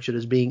resurrection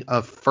as being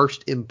of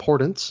first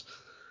importance.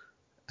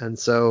 And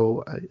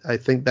so I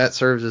think that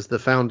serves as the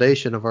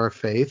foundation of our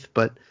faith.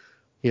 But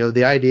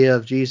the idea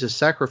of Jesus'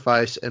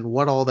 sacrifice and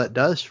what all that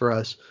does for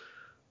us,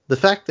 the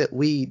fact that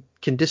we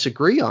can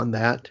disagree on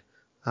that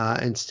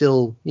and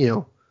still,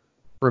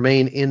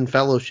 remain in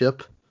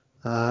fellowship,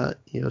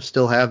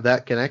 still have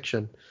that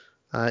connection,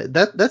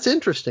 that's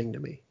interesting to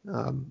me.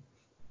 And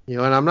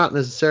I'm not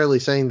necessarily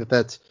saying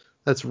that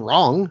that's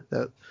wrong,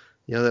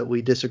 that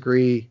we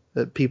disagree,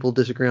 that people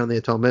disagree on the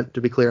atonement.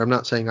 To be clear, I'm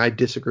not saying I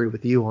disagree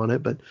with you on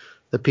it, but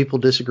that people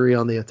disagree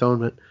on the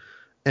atonement.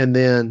 And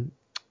then,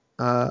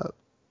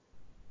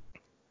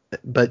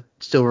 but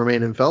still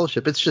remain in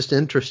fellowship. It's just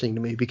interesting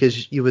to me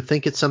because you would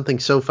think it's something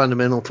so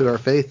fundamental to our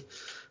faith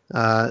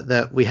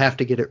that we have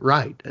to get it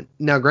right.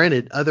 Now,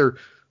 granted, other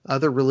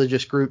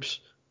religious groups,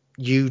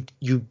 you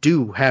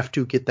do have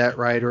to get that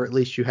right, or at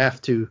least you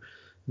have to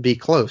be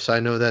close. I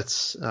know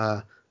that's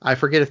I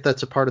forget if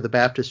that's a part of the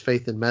Baptist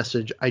Faith and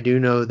Message. I do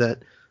know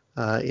that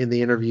in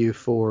the interview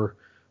for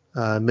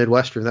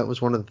Midwestern, that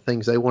was one of the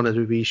things they wanted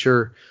to be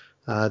sure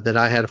that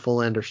I had a full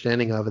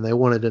understanding of, and they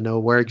wanted to know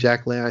where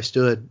exactly I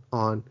stood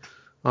on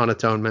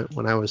atonement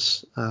when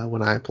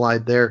I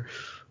applied there.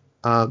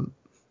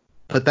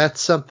 But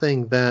that's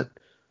something that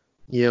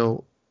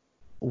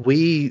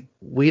we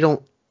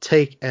don't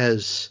take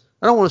as,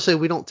 I don't want to say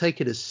we don't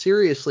take it as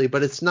seriously,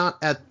 but it's not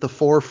at the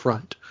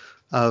forefront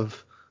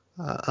of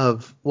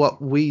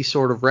what we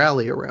sort of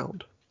rally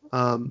around.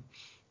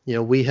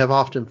 We have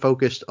often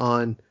focused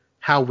on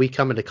how we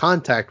come into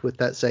contact with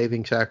that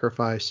saving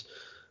sacrifice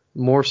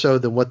more so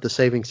than what the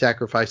saving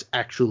sacrifice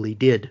actually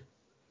did.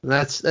 And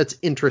that's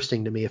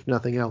interesting to me, if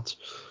nothing else.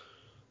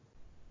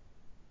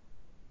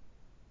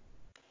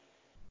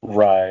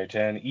 Right,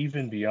 and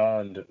even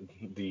beyond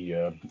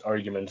the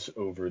arguments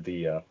over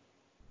the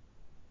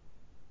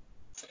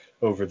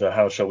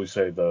how shall we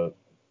say,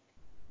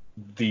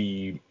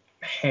 the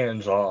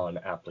hands-on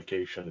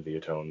application of the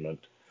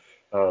atonement,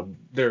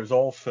 there's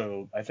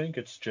also, I think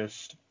it's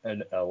just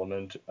an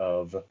element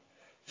of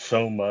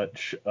so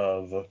much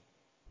of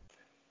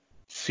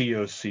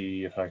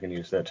COC, if I can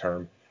use that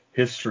term,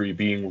 history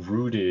being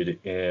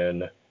rooted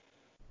in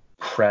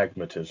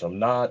pragmatism,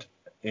 not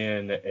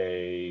in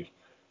a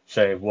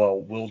say, well,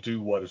 we'll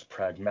do what is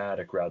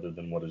pragmatic rather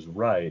than what is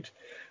right,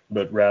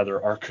 but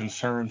rather our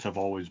concerns have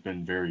always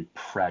been very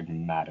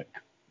pragmatic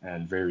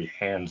and very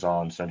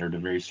hands-on centered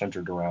and very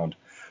centered around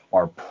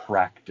our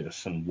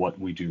practice and what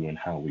we do and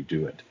how we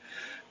do it.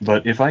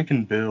 But if I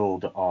can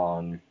build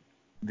on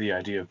the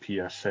idea of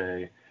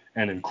PSA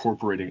and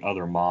incorporating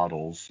other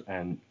models,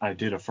 and I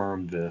did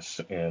affirm this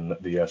in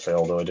the essay,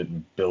 although I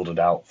didn't build it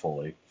out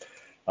fully,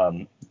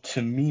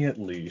 to me at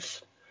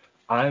least,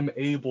 I'm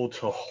able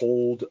to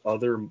hold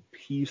other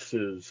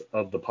pieces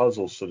of the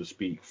puzzle, so to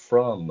speak,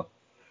 from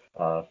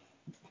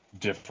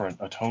different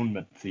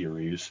atonement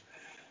theories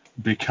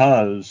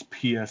because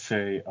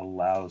PSA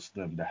allows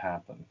them to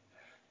happen.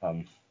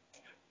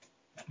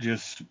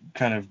 Just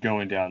kind of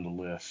going down the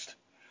list,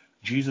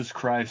 Jesus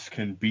Christ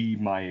can be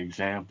my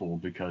example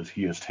because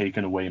he has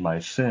taken away my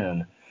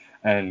sin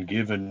and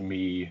given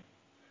me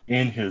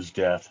in his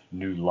death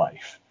new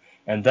life.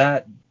 And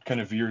that kind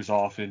of veers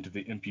off into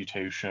the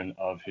imputation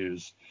of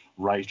his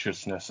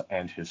righteousness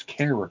and his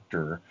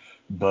character,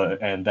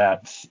 and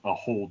that's a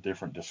whole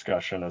different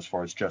discussion as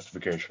far as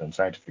justification and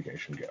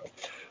sanctification go.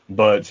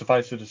 But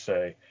suffice it to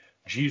say,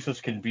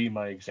 Jesus can be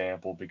my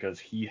example because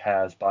he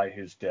has, by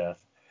his death,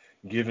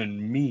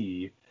 given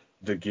me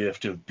the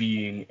gift of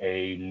being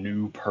a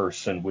new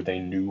person with a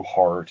new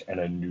heart and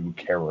a new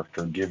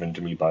character given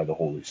to me by the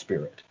Holy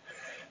Spirit.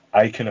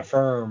 I can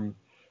affirm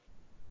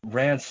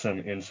ransom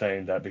in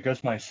saying that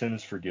because my sin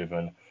is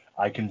forgiven,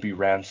 I can be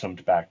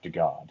ransomed back to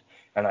God.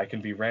 And I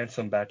can be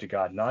ransomed back to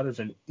God not as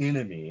an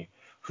enemy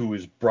who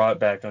is brought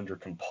back under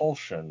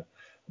compulsion,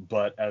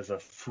 but as a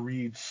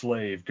freed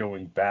slave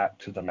going back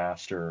to the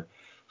master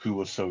who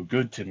was so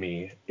good to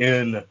me,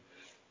 in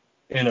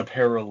a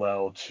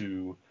parallel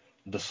to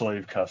the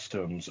slave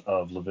customs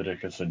of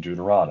Leviticus and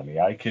Deuteronomy.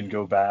 I can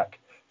go back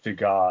to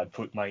God,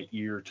 put my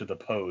ear to the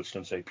post,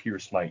 and say,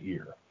 pierce my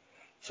ear,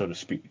 so to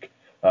speak.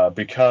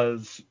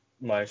 Because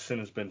my sin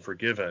has been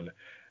forgiven,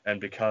 and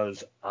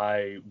because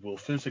I will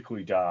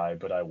physically die,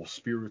 but I will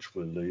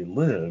spiritually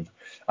live,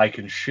 I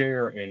can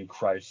share in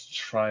Christ's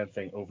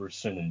triumphing over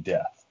sin and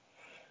death,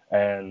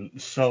 and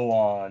so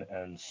on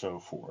and so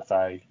forth.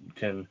 I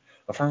can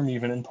affirm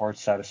even in part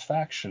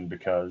satisfaction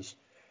because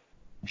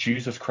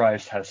Jesus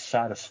Christ has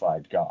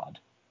satisfied God.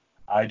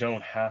 I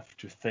don't have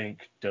to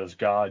think, does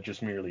God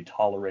just merely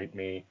tolerate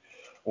me,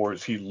 or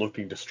is he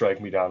looking to strike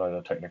me down on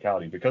a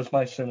technicality? Because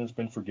my sin has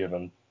been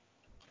forgiven,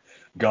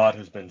 God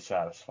has been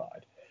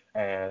satisfied.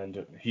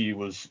 And he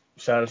was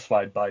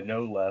satisfied by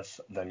no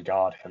less than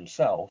God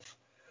himself,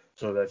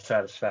 so that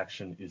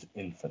satisfaction is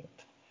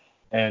infinite.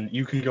 And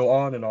you can go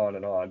on and on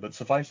and on, but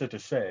suffice it to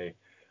say,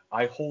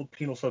 I hold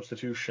penal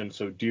substitution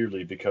so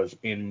dearly because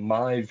in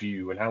my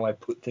view and how I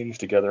put things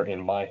together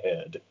in my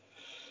head,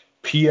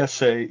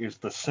 PSA is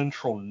the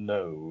central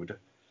node,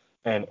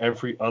 and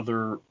every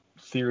other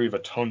theory of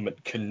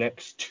atonement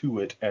connects to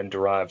it and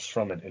derives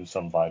from it in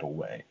some vital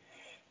way.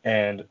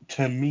 And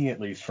to me,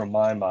 at least, from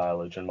my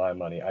mileage and my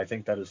money, I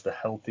think that is the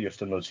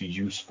healthiest and most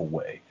useful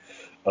way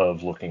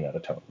of looking at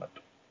atonement.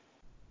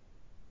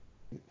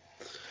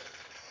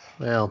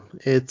 Well,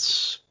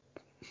 it's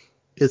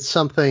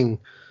something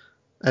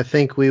I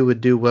think we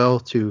would do well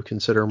to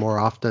consider more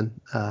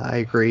often. I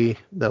agree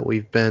that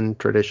we've been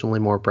traditionally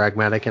more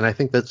pragmatic, and I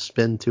think that's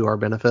been to our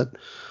benefit.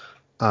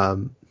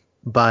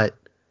 But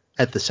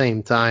at the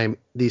same time,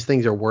 these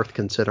things are worth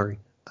considering.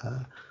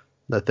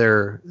 That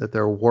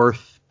they're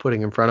worth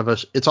putting in front of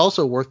us. It's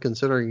also worth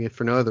considering if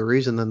for no other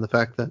reason than the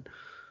fact that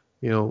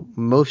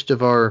most of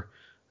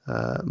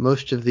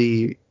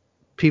the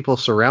people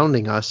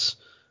surrounding us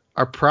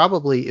are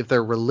probably, if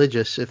they're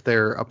religious, if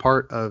they're a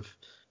part of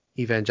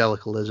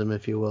evangelicalism,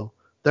 if you will,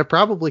 they're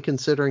probably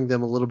considering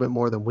them a little bit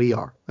more than we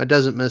are. That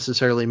doesn't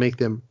necessarily make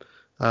them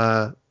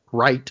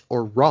right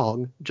or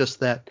wrong, just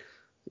that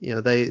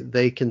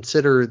they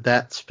consider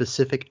that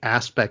specific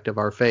aspect of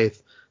our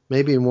faith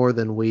maybe more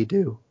than we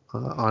do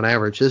on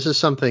average. This is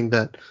something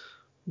that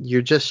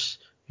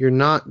you're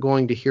not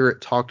going to hear it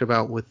talked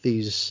about with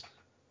these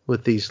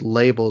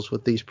labels,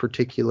 with these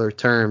particular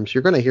terms.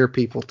 You're going to hear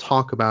people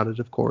talk about it,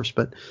 of course,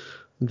 but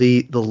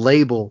the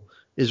label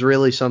is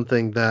really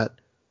something that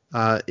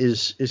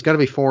is going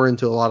to be foreign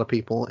to a lot of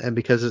people, and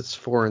because it's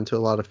foreign to a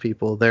lot of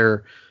people,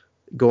 they're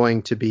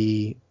going to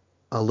be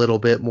a little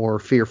bit more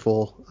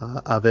fearful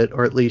of it,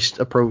 or at least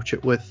approach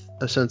it with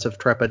a sense of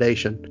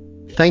trepidation.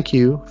 Thank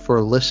you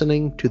for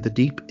listening to the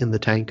Deep in the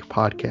Tank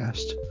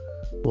podcast.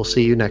 We'll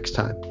see you next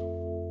time.